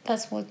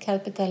that's what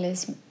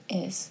capitalism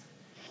is.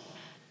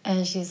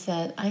 And she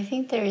said, I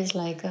think there is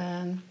like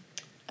a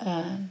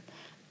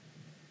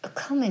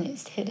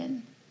communist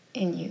hidden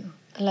in you.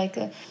 Like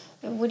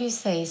what do you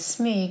say,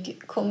 smyg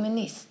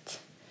kommunist?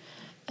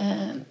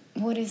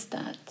 What is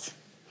that?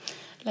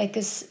 Like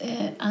a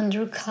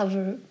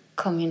undercover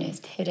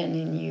communist hidden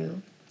in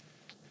you.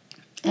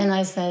 And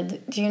I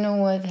said, do you know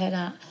what,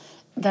 Hedda?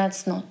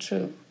 That's not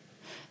true.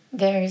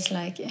 There is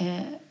like,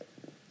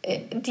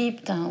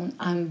 deep down,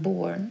 I'm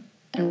born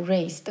and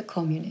raised a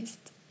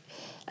communist,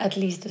 at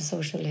least a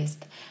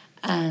socialist.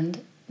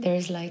 And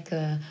there's like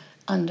a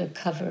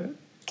undercover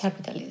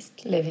capitalist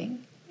living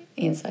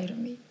inside of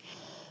me.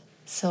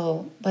 So,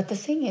 but the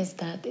thing is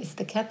that it's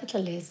the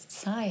capitalist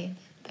side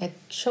that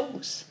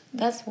shows.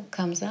 That's what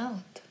comes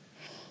out.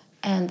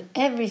 And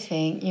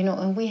everything,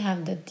 and we have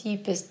the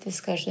deepest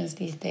discussions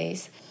these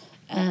days.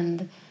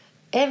 And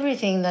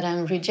everything that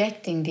I'm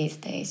rejecting these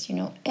days,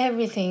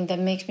 everything that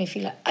makes me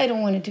feel like I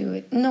don't want to do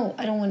it. No,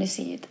 I don't want to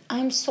see it.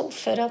 I'm so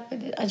fed up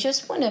with it. I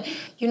just want to,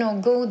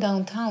 go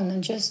downtown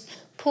and just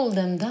pull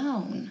them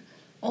down.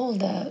 All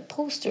the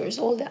posters,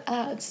 all the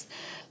ads.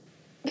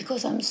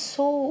 Because I'm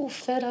so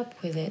fed up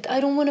with it. I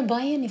don't want to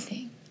buy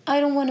anything. I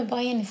don't want to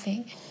buy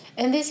anything.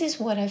 And this is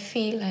what I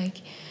feel like.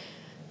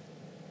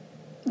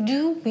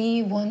 Do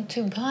we want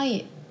to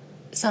buy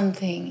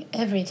something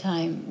every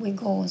time we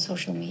go on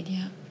social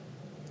media?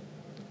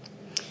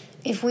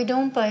 If we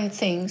don't buy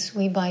things,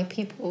 we buy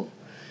people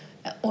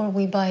or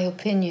we buy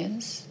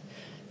opinions.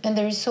 And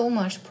there is so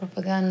much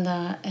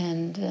propaganda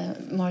and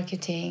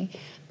marketing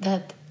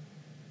that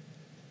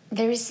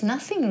there is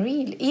nothing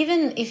real. Even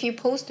if you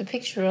post a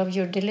picture of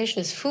your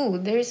delicious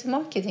food, there is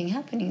marketing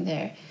happening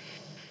there.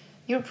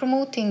 You're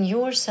promoting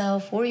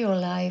yourself or your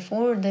life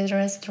or the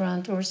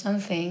restaurant or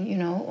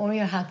something, or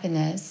your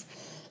happiness.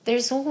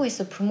 There's always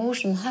a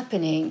promotion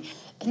happening.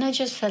 And I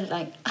just felt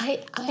like I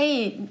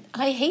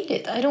hate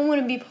it. I don't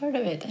want to be part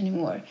of it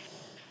anymore.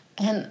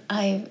 And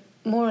I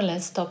more or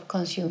less stopped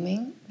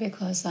consuming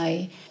because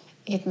that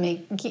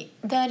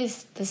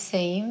is the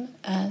same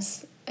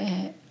as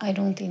I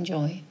don't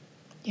enjoy.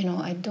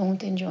 I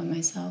don't enjoy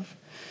myself.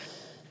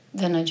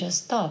 Then I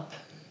just stop.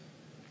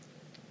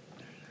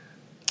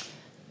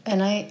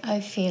 And I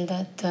feel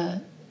that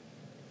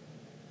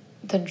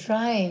the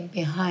drive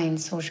behind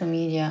social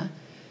media,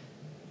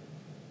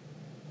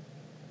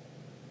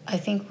 I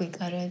think we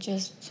gotta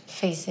just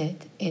face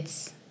it.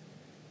 It's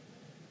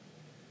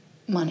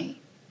money.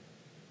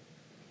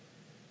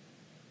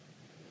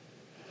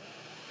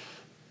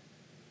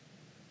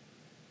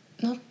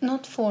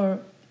 Not for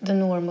the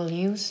normal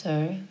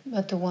user,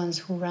 but the ones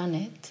who run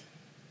it.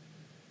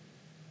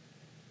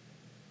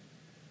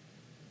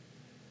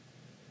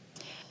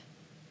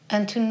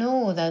 And to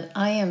know that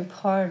I'm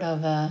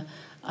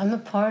a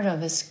part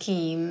of a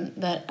scheme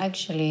that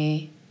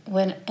actually,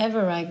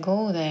 whenever I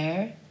go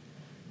there,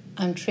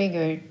 I'm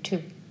triggered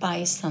to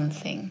buy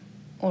something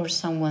or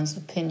someone's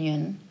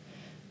opinion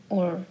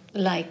or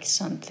like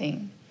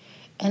something.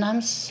 And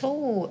I'm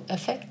so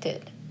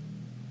affected.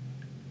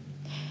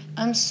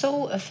 I'm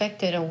so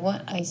affected of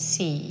what I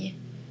see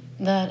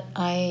that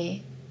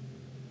I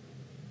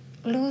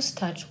lose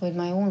touch with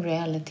my own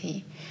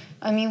reality.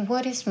 I mean,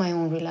 what is my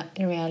own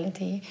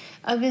reality?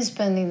 I've been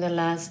spending the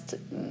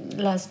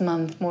last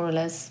month, more or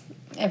less,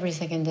 every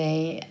second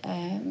day,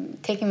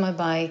 taking my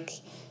bike,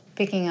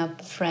 picking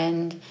up a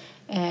friend,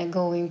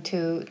 going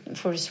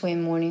for a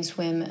morning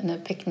swim and a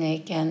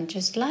picnic, and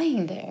just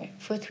lying there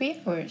for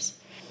 3 hours.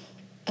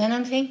 And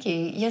I'm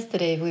thinking,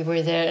 yesterday we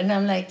were there, and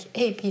I'm like,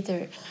 hey,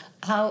 Peter,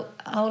 how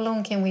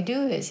long can we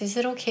do this? Is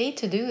it okay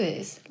to do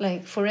this?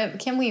 Like, forever?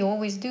 Can we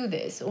always do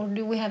this? Or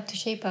do we have to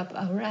shape up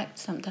our act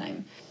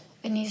sometime?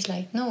 And he's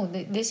like, no,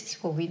 this is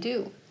what we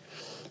do.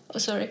 Oh,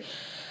 sorry.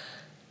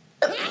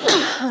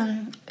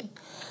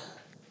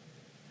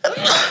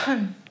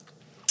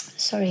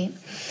 Sorry.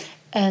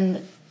 And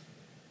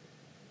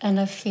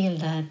I feel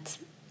that,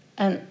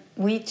 and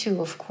we too,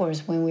 of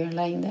course, when we're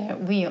lying there,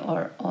 we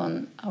are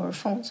on our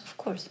phones, of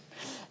course.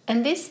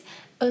 And this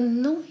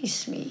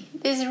annoys me.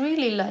 This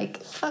really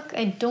like, fuck,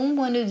 I don't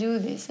want to do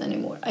this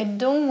anymore. I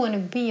don't want to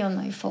be on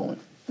my phone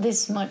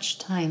this much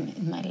time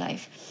in my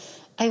life.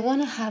 I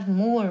want to have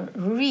more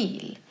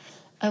real.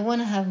 I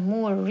want to have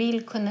more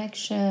real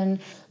connection,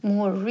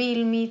 more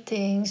real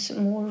meetings,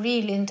 more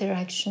real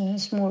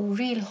interactions, more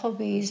real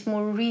hobbies,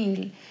 more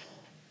real,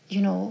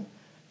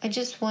 I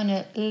just want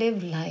to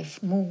live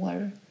life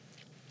more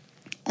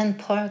and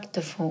park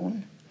the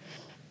phone.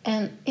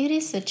 And it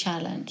is a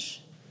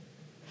challenge.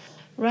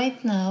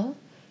 Right now,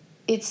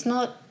 it's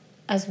not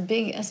as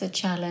big as a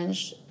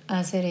challenge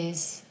as it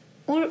is.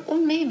 Or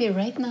maybe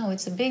right now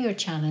it's a bigger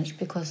challenge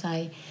because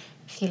I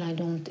feel I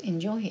don't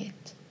enjoy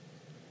it.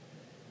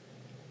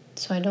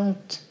 So I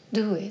don't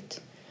do it.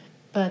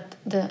 But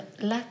the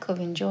lack of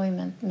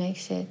enjoyment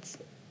makes it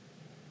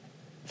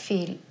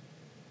feel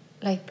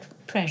like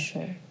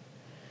pressure.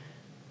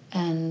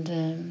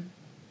 And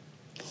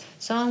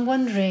so I'm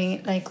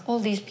wondering, like all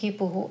these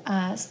people who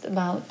asked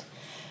about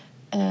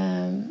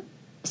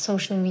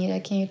social media,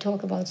 can you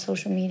talk about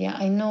social media?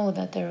 I know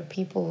that there are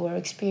people who are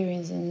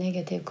experiencing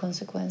negative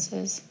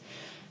consequences.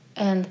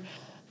 And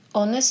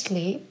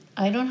honestly,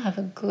 I don't have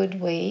a good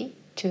way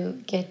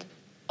to get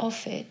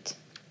off it.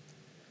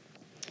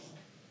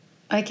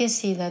 I can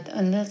see that,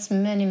 and that's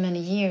many, many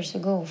years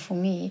ago for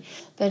me,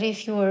 that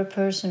if you are a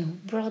person who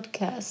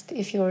broadcasts,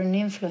 if you're an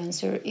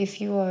influencer, if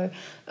you are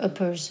a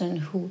person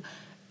who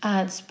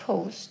adds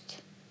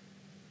post,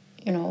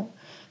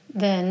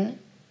 then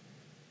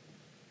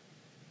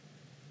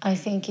I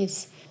think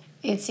it's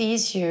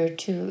easier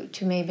to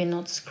maybe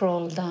not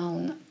scroll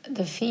down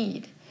the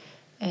feed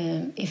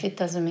if it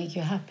doesn't make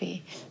you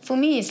happy. For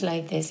me, it's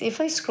like this. If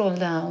I scroll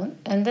down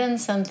and then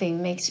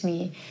something makes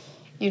me,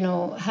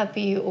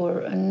 happy or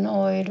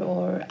annoyed,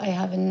 or I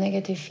have a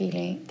negative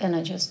feeling, then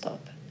I just stop.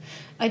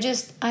 I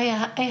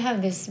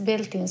have this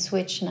built-in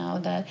switch now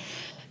that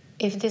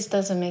if this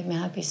doesn't make me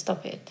happy,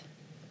 stop it.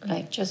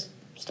 Like, just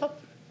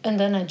stop. And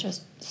then I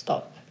just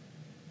stop.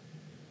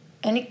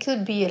 And it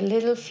could be a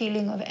little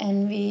feeling of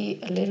envy,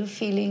 a little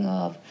feeling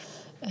of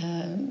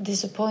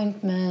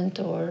disappointment,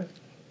 or,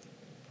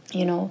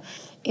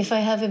 if I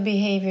have a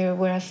behavior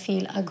where I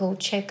feel I go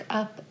check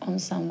up on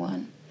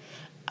someone,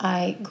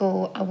 I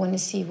want to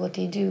see what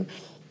they do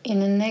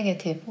in a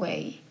negative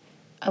way.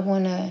 I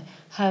want to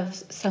have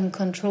some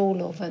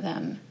control over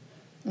them.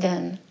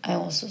 Then I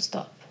also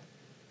stop.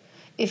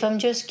 If I'm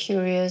just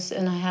curious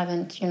and I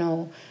haven't,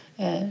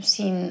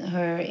 seen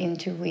her in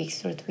 2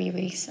 weeks or 3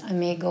 weeks, I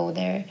may go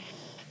there,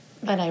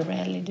 but I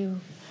rarely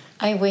do.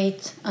 I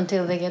wait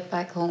until they get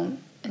back home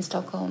in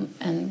Stockholm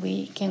and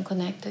we can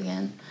connect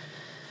again.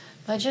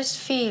 But I just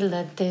feel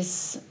that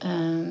this,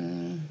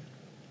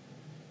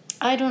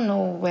 I don't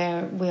know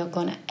where we are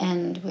going to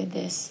end with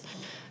this.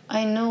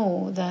 I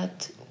know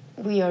that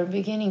we are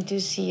beginning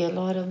to see a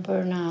lot of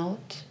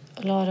burnout,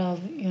 a lot of,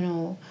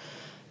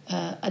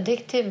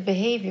 addictive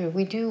behavior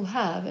we do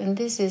have. And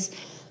this is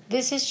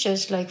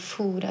just like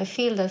food. I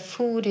feel that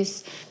food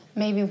is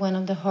maybe one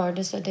of the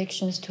hardest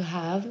addictions to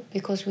have,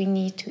 because we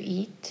need to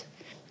eat.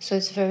 So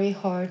it's very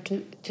hard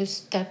to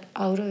step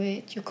out of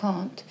it. You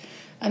can't.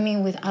 I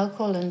mean, with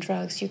alcohol and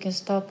drugs, you can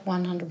stop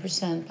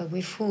 100%, but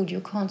with food,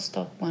 you can't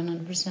stop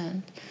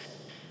 100%.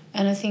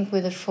 And I think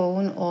with the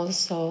phone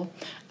also,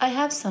 I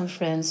have some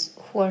friends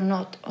who are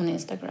not on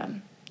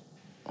Instagram,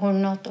 who are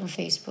not on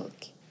Facebook,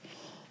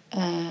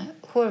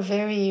 who are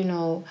very,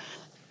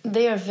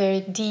 they are very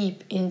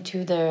deep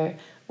into their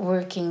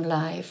working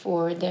life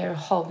or their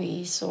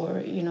hobbies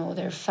or,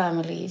 their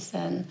families.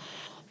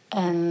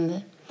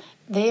 And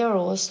they are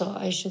also,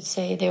 I should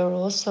say, they are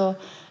also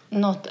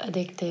not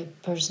addictive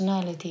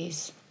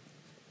personalities.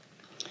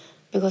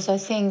 Because I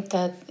think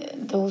that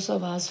those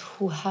of us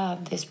who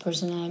have this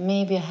personality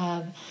maybe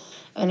have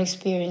an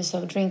experience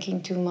of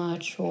drinking too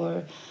much,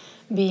 or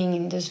being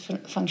in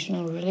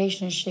dysfunctional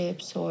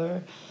relationships,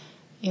 or,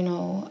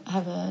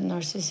 have a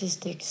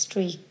narcissistic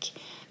streak.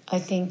 I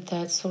think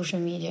that social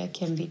media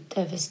can be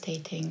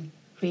devastating,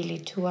 really,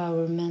 to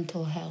our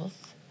mental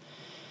health.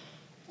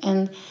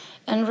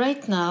 And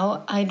right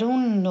now, I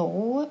don't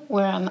know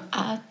where I'm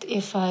at,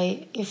 if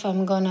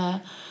I'm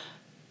gonna,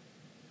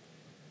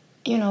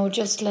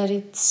 just let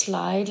it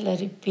slide,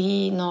 let it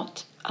be,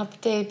 not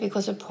update,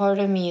 because a part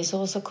of me is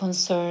also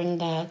concerned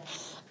that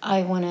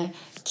I want to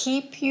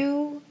keep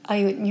you,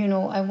 I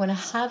want to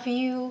have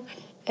you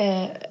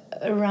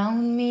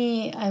around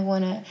me. I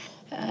want to,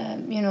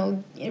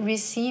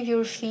 receive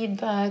your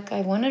feedback.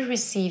 I want to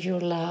receive your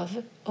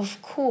love,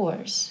 of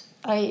course.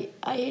 I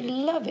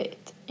love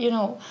it,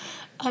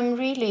 I'm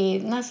really,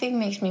 nothing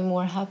makes me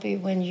more happy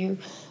when you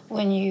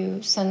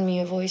send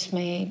me a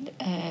voicemail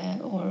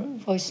or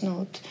voice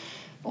note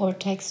or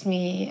text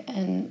me,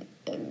 and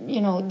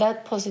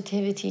that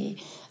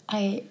positivity,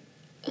 I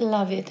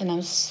love it, and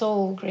I'm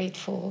so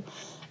grateful.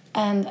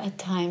 And at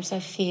times I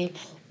feel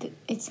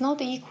it's not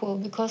equal,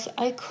 because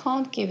I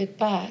can't give it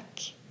back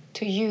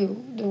to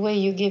you the way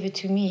you give it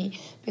to me,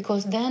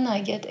 because then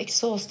I get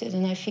exhausted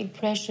and I feel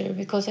pressure,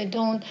 because I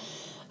don't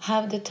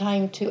have the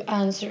time to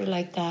answer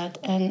like that.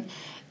 And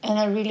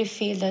I really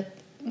feel that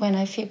when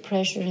I feel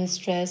pressure and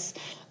stress,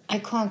 I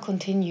can't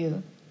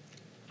continue.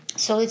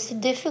 So it's a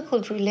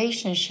difficult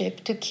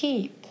relationship to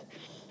keep.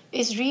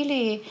 It's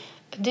really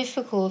a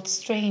difficult,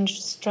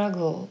 strange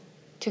struggle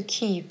to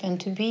keep and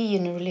to be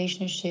in a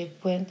relationship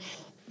when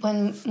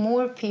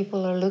more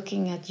people are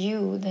looking at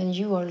you than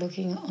you are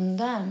looking on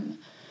them.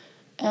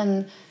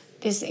 And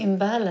this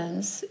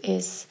imbalance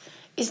is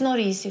not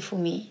easy for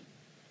me,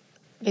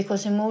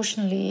 because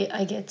emotionally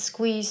I get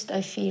squeezed.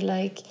 I feel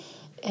like,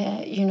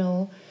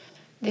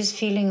 this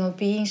feeling of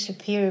being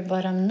superior,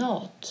 but I'm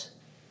not.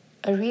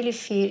 I really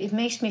feel, it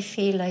makes me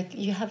feel like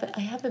I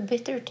have a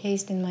bitter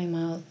taste in my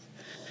mouth.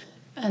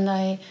 And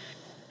I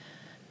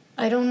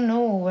don't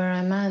know where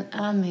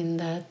I'm in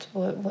that,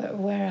 what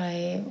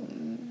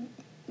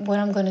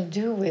I'm going to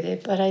do with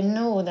it. But I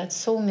know that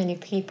so many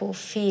people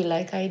feel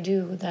like I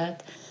do,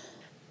 that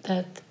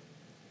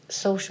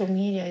social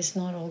media is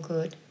not all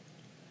good.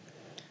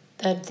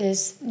 That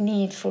this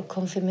need for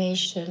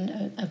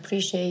confirmation,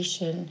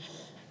 appreciation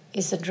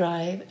is a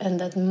drive,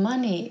 and that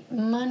money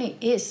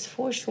is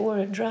for sure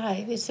a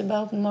drive. It's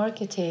about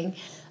marketing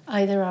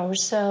either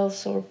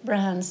ourselves or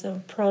brands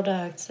or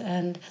products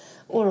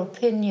or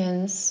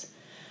opinions.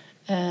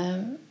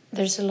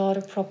 There's a lot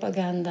of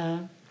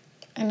propaganda,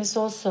 and it's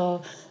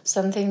also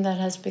something that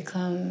has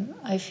become,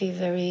 I feel,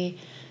 very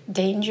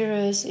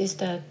dangerous, is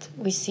that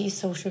we see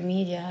social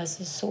media as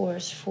a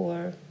source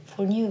for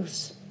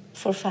news,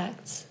 for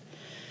facts.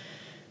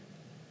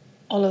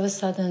 All of a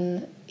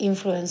sudden,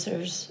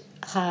 influencers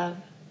have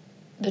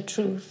the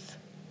truth,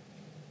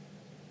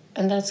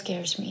 and that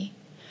scares me.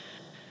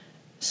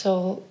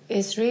 So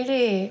it's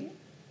really,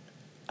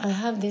 I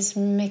have this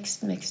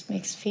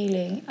mixed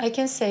feeling. I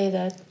can say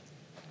that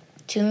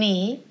to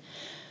me,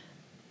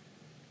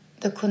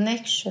 the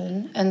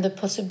connection and the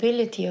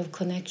possibility of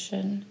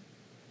connection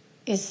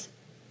is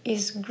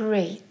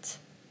great,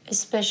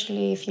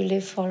 especially if you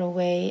live far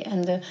away,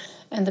 and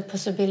the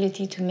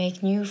possibility to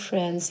make new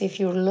friends if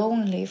you're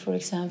lonely, for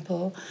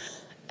example.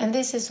 And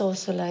this is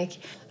also like,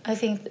 I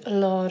think a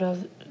lot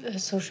of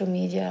social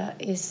media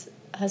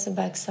has a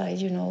backside,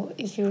 you know.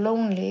 If you're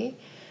lonely,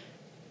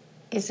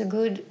 it's a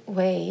good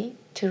way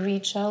to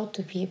reach out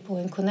to people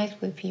and connect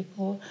with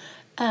people.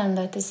 And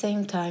at the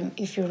same time,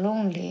 if you're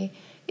lonely,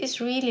 it's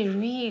really,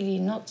 really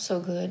not so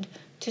good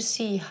to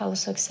see how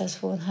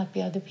successful and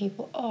happy other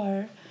people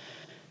are.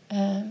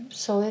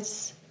 So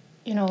it's,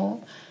 you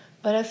know,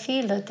 but I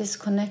feel that this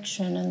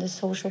connection and the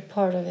social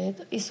part of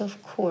it is,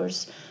 of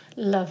course,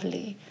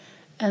 lovely.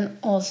 And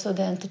also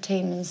the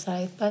entertainment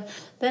side. But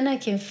then I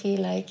can feel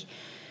like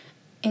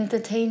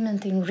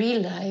entertainment in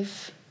real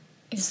life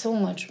is so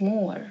much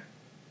more.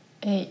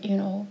 You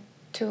know,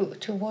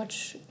 to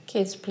watch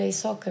kids play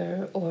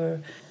soccer,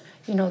 or,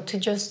 you know, to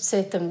just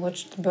sit and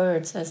watch the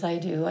birds, as I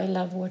do. I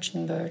love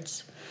watching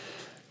birds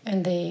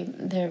and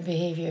their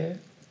behavior,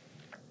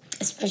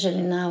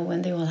 especially now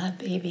when they all have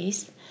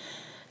babies.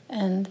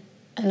 And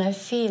I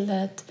feel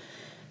that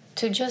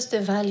to just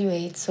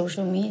evaluate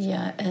social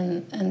media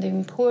and the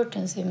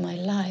importance in my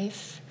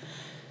life,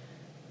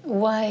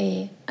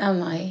 why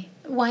am I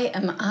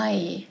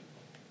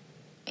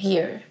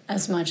here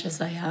as much as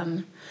I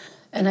am?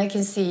 And I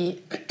can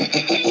see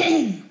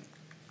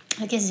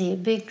a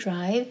big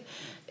drive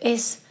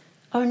is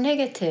our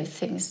negative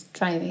things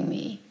driving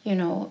me. You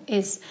know,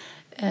 it's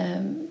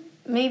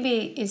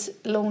maybe it's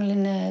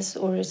loneliness,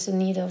 or it's a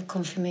need of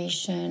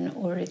confirmation,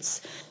 or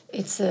it's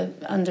a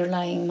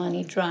underlying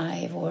money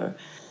drive, or,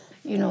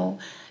 you know.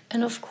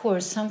 And of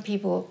course, some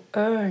people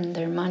earn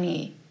their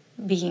money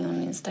being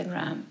on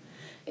Instagram.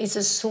 It's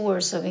a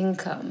source of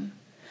income.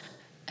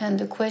 And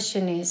the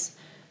question is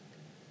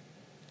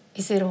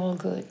it all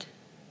good?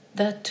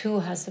 That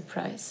too has a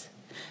price.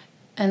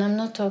 And I'm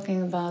not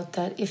talking about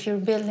that if you're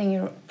building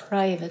your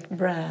private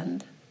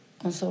brand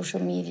on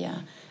social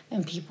media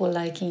and people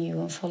liking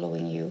you and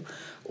following you,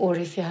 or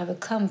if you have a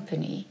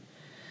company.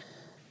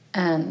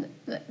 And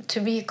to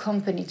be a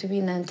company, to be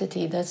an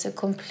entity, that's a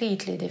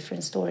completely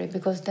different story,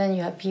 because then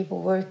you have people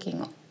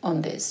working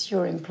on this.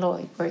 You're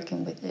employed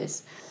working with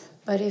this.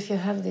 But if you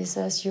have this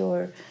as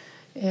your,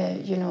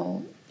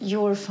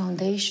 your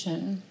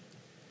foundation,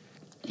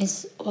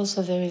 it's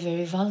also very,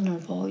 very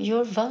vulnerable.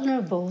 You're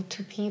vulnerable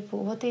to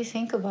people, what they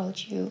think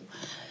about you,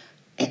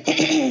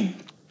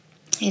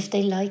 if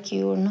they like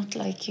you or not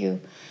like you,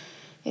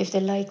 if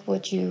they like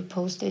what you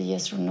posted,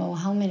 yes or no,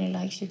 how many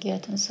likes you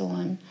get, and so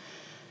on.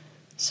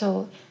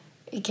 So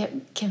it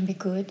can be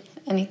good,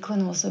 and it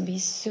can also be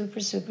super,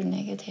 super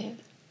negative.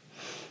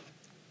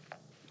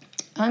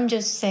 I'm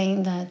just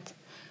saying that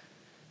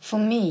for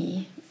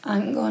me,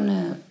 I'm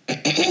gonna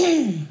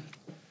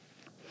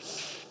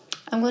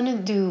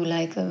do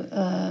like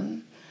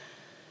a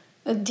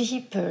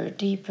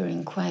deeper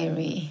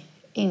inquiry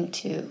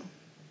into,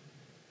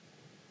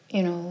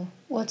 you know,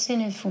 what's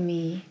in it for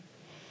me.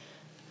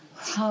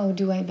 How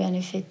do I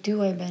benefit?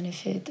 Do I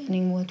benefit? And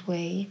in what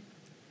way?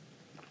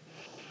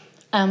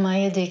 Am I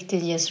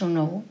addicted? Yes or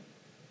no?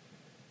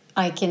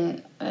 I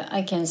can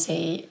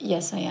say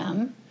yes, I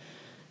am.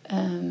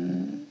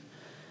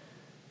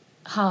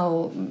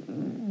 How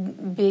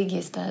big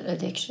is that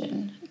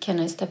addiction? Can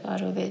I step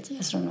out of it?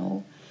 Yes or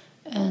no?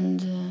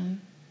 And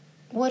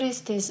what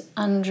is this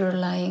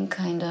underlying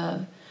kind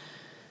of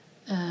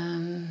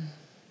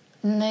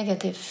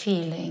negative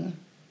feeling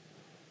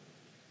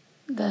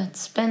that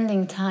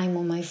spending time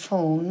on my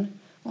phone,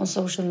 on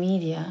social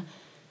media,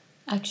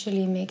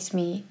 actually makes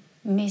me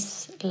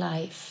miss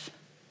life?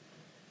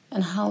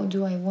 And how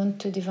do I want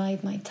to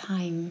divide my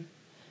time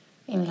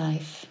in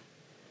life?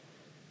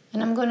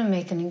 And I'm going to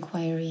make an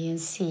inquiry and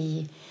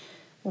see,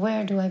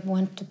 where do I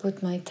want to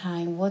put my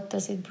time? What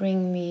does it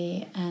bring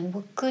me? And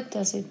what good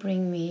does it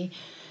bring me?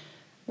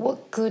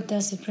 What good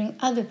does it bring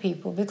other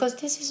people? Because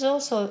this is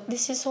also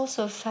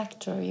a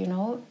factor, you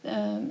know,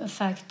 a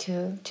fact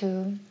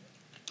to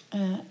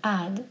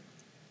add.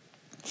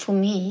 For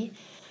me,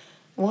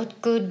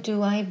 what good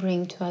do I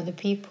bring to other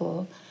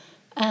people?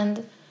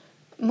 And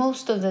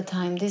most of the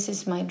time, this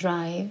is my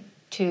drive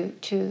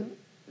to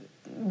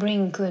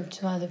bring good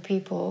to other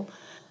people,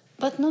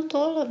 but not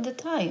all of the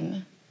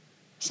time.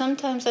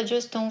 Sometimes I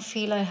just don't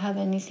feel I have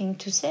anything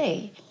to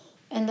say,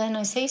 and then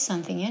I say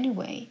something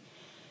anyway.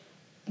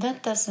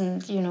 That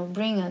doesn't, you know,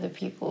 bring other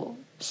people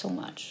so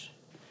much.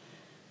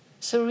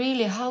 So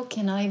really, how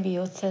can I be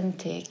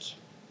authentic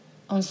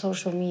on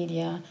social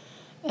media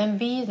and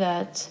be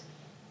that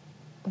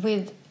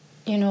with,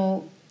 you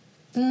know,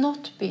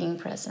 not being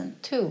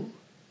present too?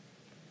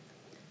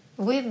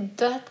 With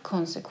that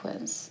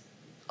consequence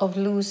of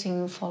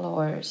losing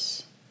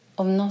followers,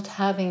 of not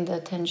having the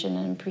attention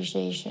and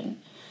appreciation,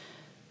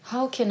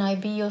 how can I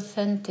be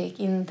authentic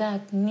in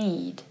that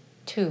need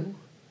too,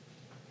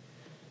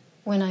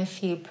 when I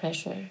feel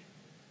pressure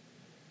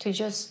to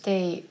just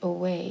stay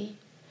away.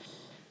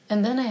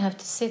 And then I have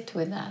to sit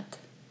with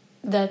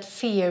that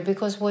fear,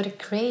 because what it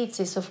creates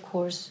is, of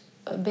course,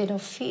 a bit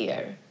of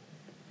fear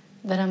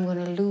that I'm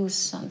going to lose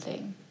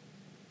something.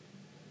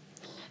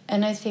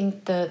 And I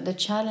think the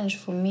challenge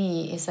for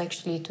me is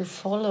actually to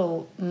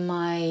follow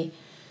my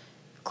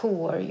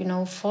core,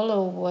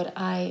 follow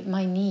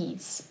my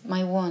needs,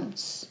 my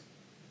wants,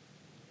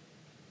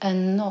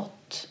 and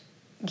not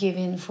give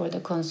in for the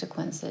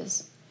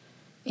consequences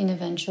in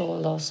eventual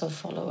loss of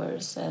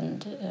followers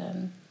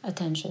and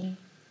attention.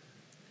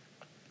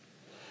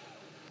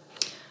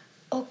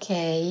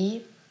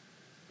 Okay.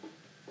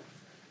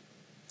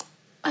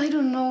 I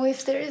don't know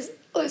if there is...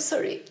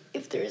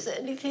 if there is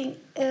anything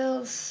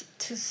else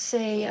to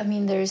say. I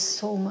mean, there is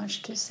so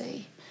much to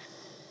say.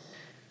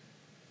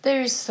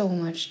 There is so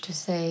much to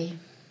say.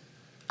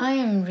 I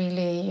am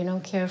really,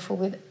 careful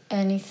with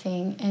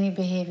anything, any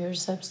behavior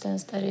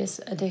substance that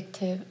is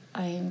addictive.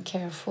 I am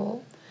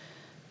careful.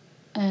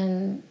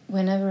 And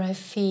whenever I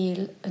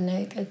feel a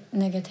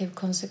negative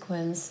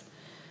consequence,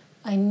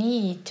 I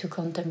need to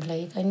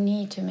contemplate. I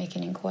need to make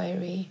an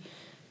inquiry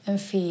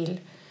and feel,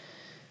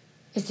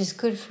 is this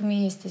good for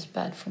me? Is this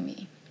bad for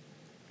me?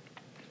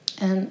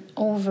 And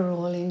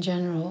overall, in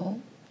general,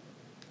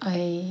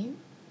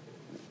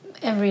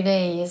 every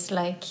day is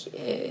like...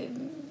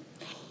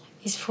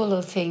 is full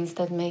of things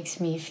that makes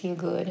me feel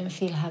good and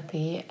feel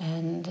happy,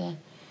 and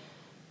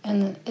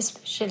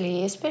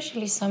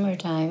especially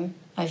summertime.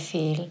 I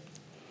feel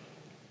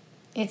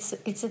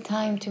it's a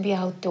time to be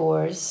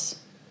outdoors,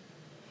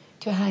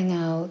 to hang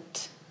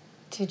out,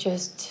 to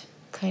just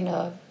kind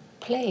of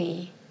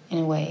play in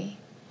a way.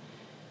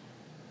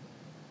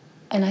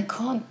 And I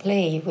can't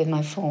play with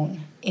my phone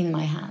in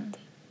my hand.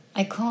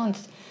 I can't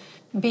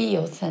be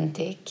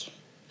authentic.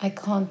 I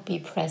can't be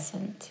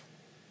present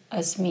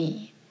as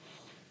me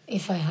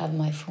if I have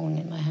my phone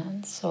in my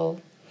hand. So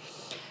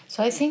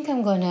I think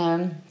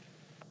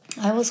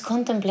I was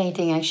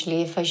contemplating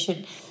actually if I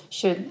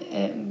should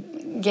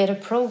get a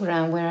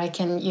program where I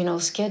can,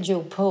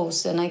 schedule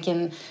posts and I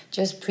can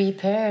just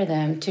prepare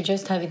them to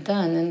just have it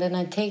done. And then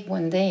I take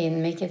one day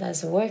and make it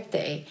as a work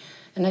day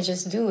and I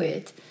just do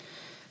it.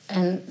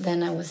 And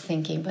then I was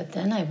thinking, but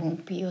then I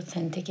won't be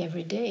authentic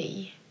every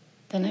day.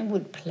 Then I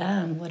would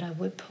plan what I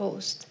would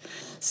post.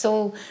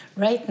 So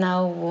right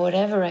now,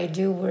 whatever I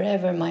do,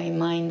 wherever my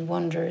mind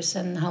wanders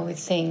and how it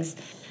thinks,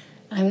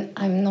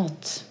 I'm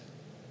not,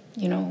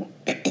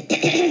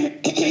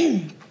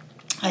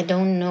 I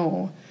don't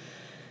know,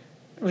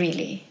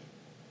 really.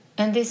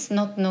 And this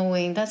not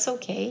knowing, that's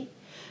okay.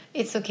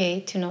 It's okay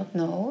to not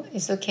know.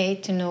 It's okay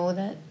to know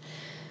that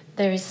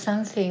there is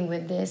something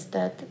with this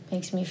that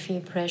makes me feel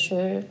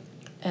pressure,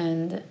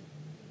 and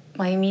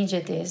my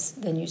immediate is,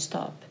 then you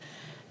stop.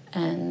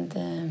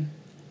 And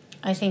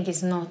I think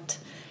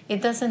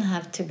it doesn't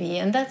have to be,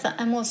 and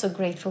I'm also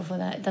grateful for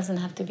that. It doesn't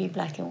have to be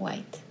black and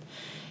white.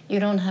 You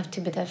don't have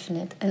to be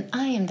definite. And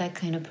I am that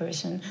kind of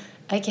person.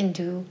 I can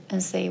do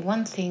and say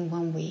one thing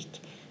one week,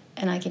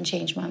 and I can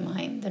change my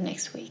mind the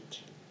next week.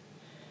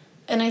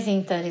 And I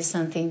think that is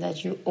something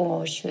that you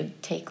all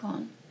should take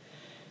on.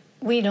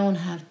 We don't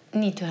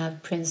need to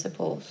have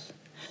principles,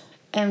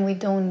 and we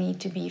don't need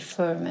to be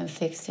firm and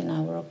fixed in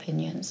our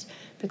opinions,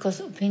 because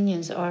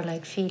opinions are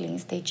like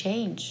feelings. They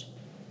change.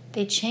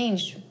 They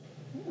change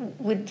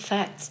with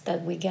facts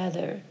that we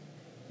gather.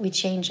 We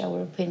change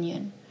our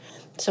opinion.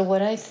 So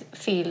what I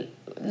feel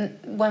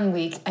one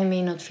week, I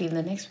may not feel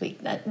the next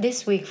week.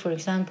 This week, for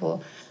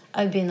example,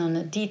 I've been on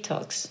a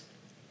detox,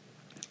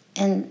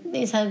 and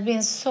it has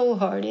been so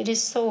hard. It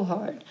is so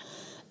hard.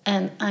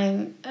 And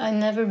I've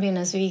never been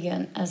as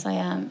vegan as I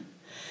am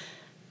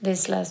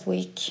this last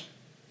week.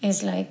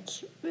 It's like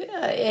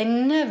I've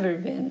never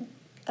been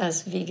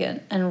as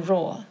vegan and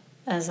raw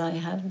as I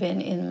have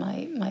been in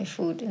my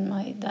food, in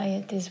my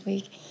diet this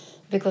week,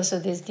 because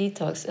of this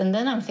detox. And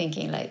then I'm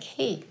thinking like,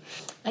 hey,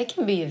 I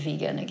can be a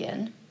vegan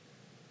again.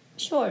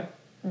 Sure.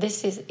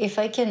 This is if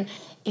I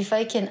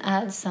can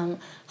add some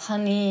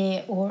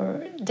honey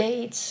or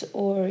dates,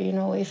 or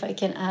if I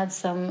can add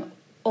some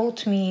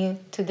oatmeal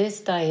to this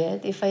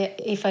diet,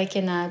 if I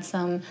can add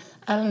some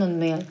almond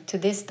milk to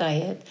this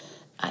diet,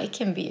 I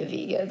can be a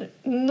vegan,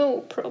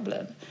 no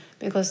problem.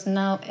 Because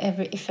now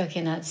if I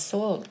can add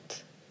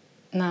salt,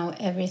 now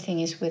everything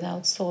is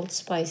without salt,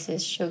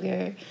 spices,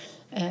 sugar,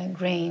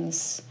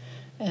 grains,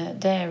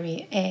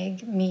 dairy,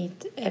 egg,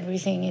 meat.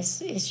 Everything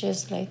is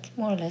just like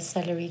more or less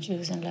celery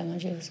juice and lemon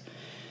juice,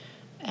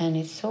 and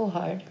it's so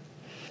hard.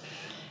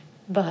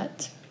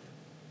 But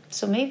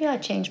so maybe I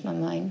change my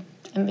mind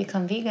and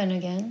become vegan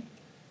again,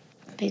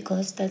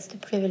 because that's the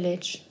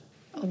privilege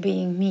of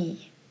being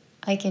me.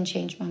 I can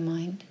change my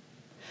mind.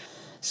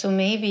 So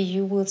maybe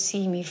you will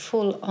see me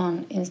full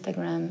on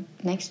Instagram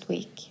next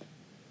week,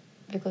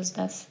 because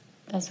that's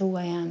who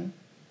I am.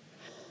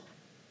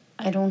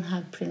 I don't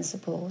have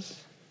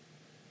principles.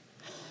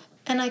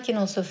 And I can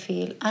also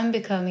feel I'm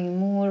becoming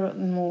more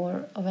and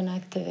more of an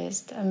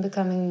activist. I'm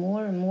becoming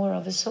more and more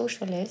of a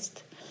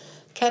socialist.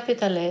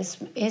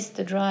 Capitalism is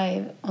the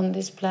drive on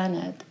this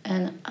planet,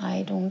 and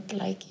I don't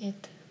like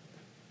it.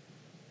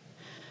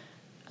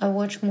 I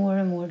watch more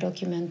and more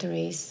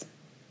documentaries,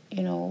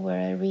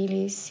 where I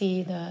really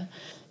see the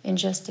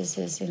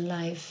injustices in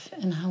life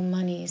and how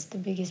money is the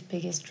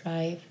biggest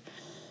drive.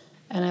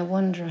 And I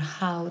wonder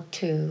where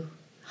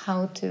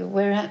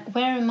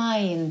am I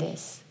in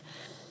this?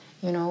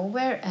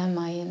 Where am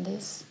I in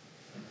this?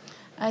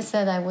 I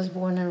said I was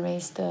born and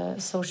raised a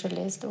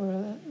socialist,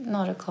 or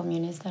not a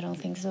communist, I don't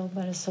think so,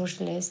 but a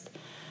socialist.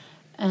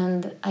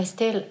 And I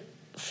still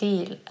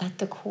feel at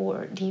the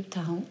core, deep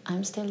down,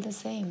 I'm still the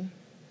same,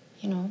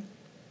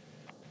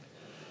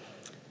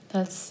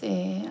 That's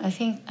I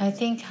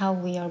think how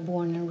we are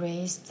born and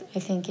raised. I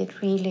think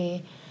it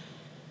really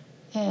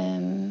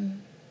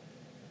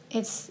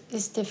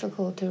it's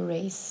difficult to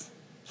erase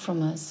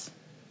from us,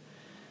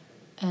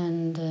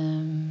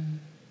 and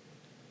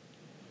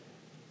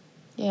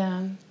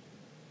yeah.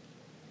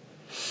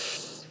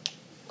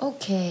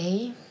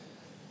 Okay.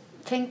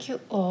 Thank you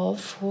all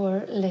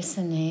for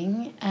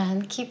listening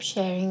and keep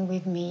sharing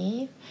with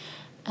me.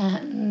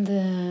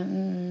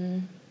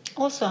 And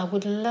also, I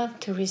would love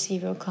to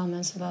receive your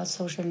comments about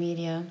social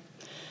media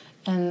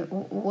and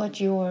what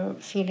your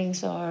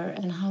feelings are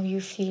and how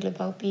you feel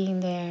about being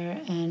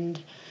there,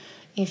 and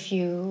if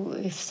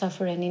you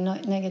suffer any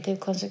negative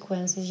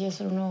consequences,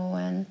 yes or no,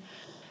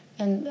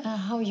 and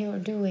how you're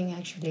doing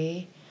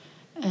actually,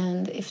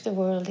 and if the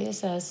world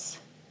is as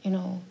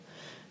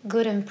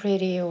good and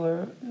pretty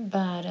or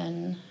bad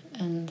and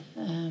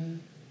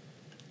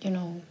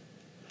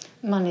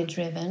money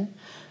driven,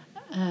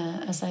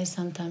 as I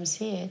sometimes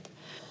see it.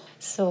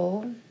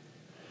 So,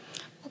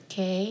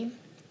 okay,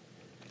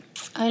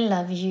 I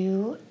love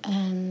you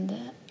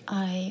and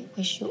I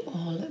wish you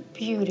all a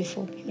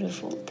beautiful,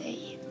 beautiful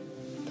day.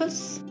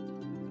 Puss!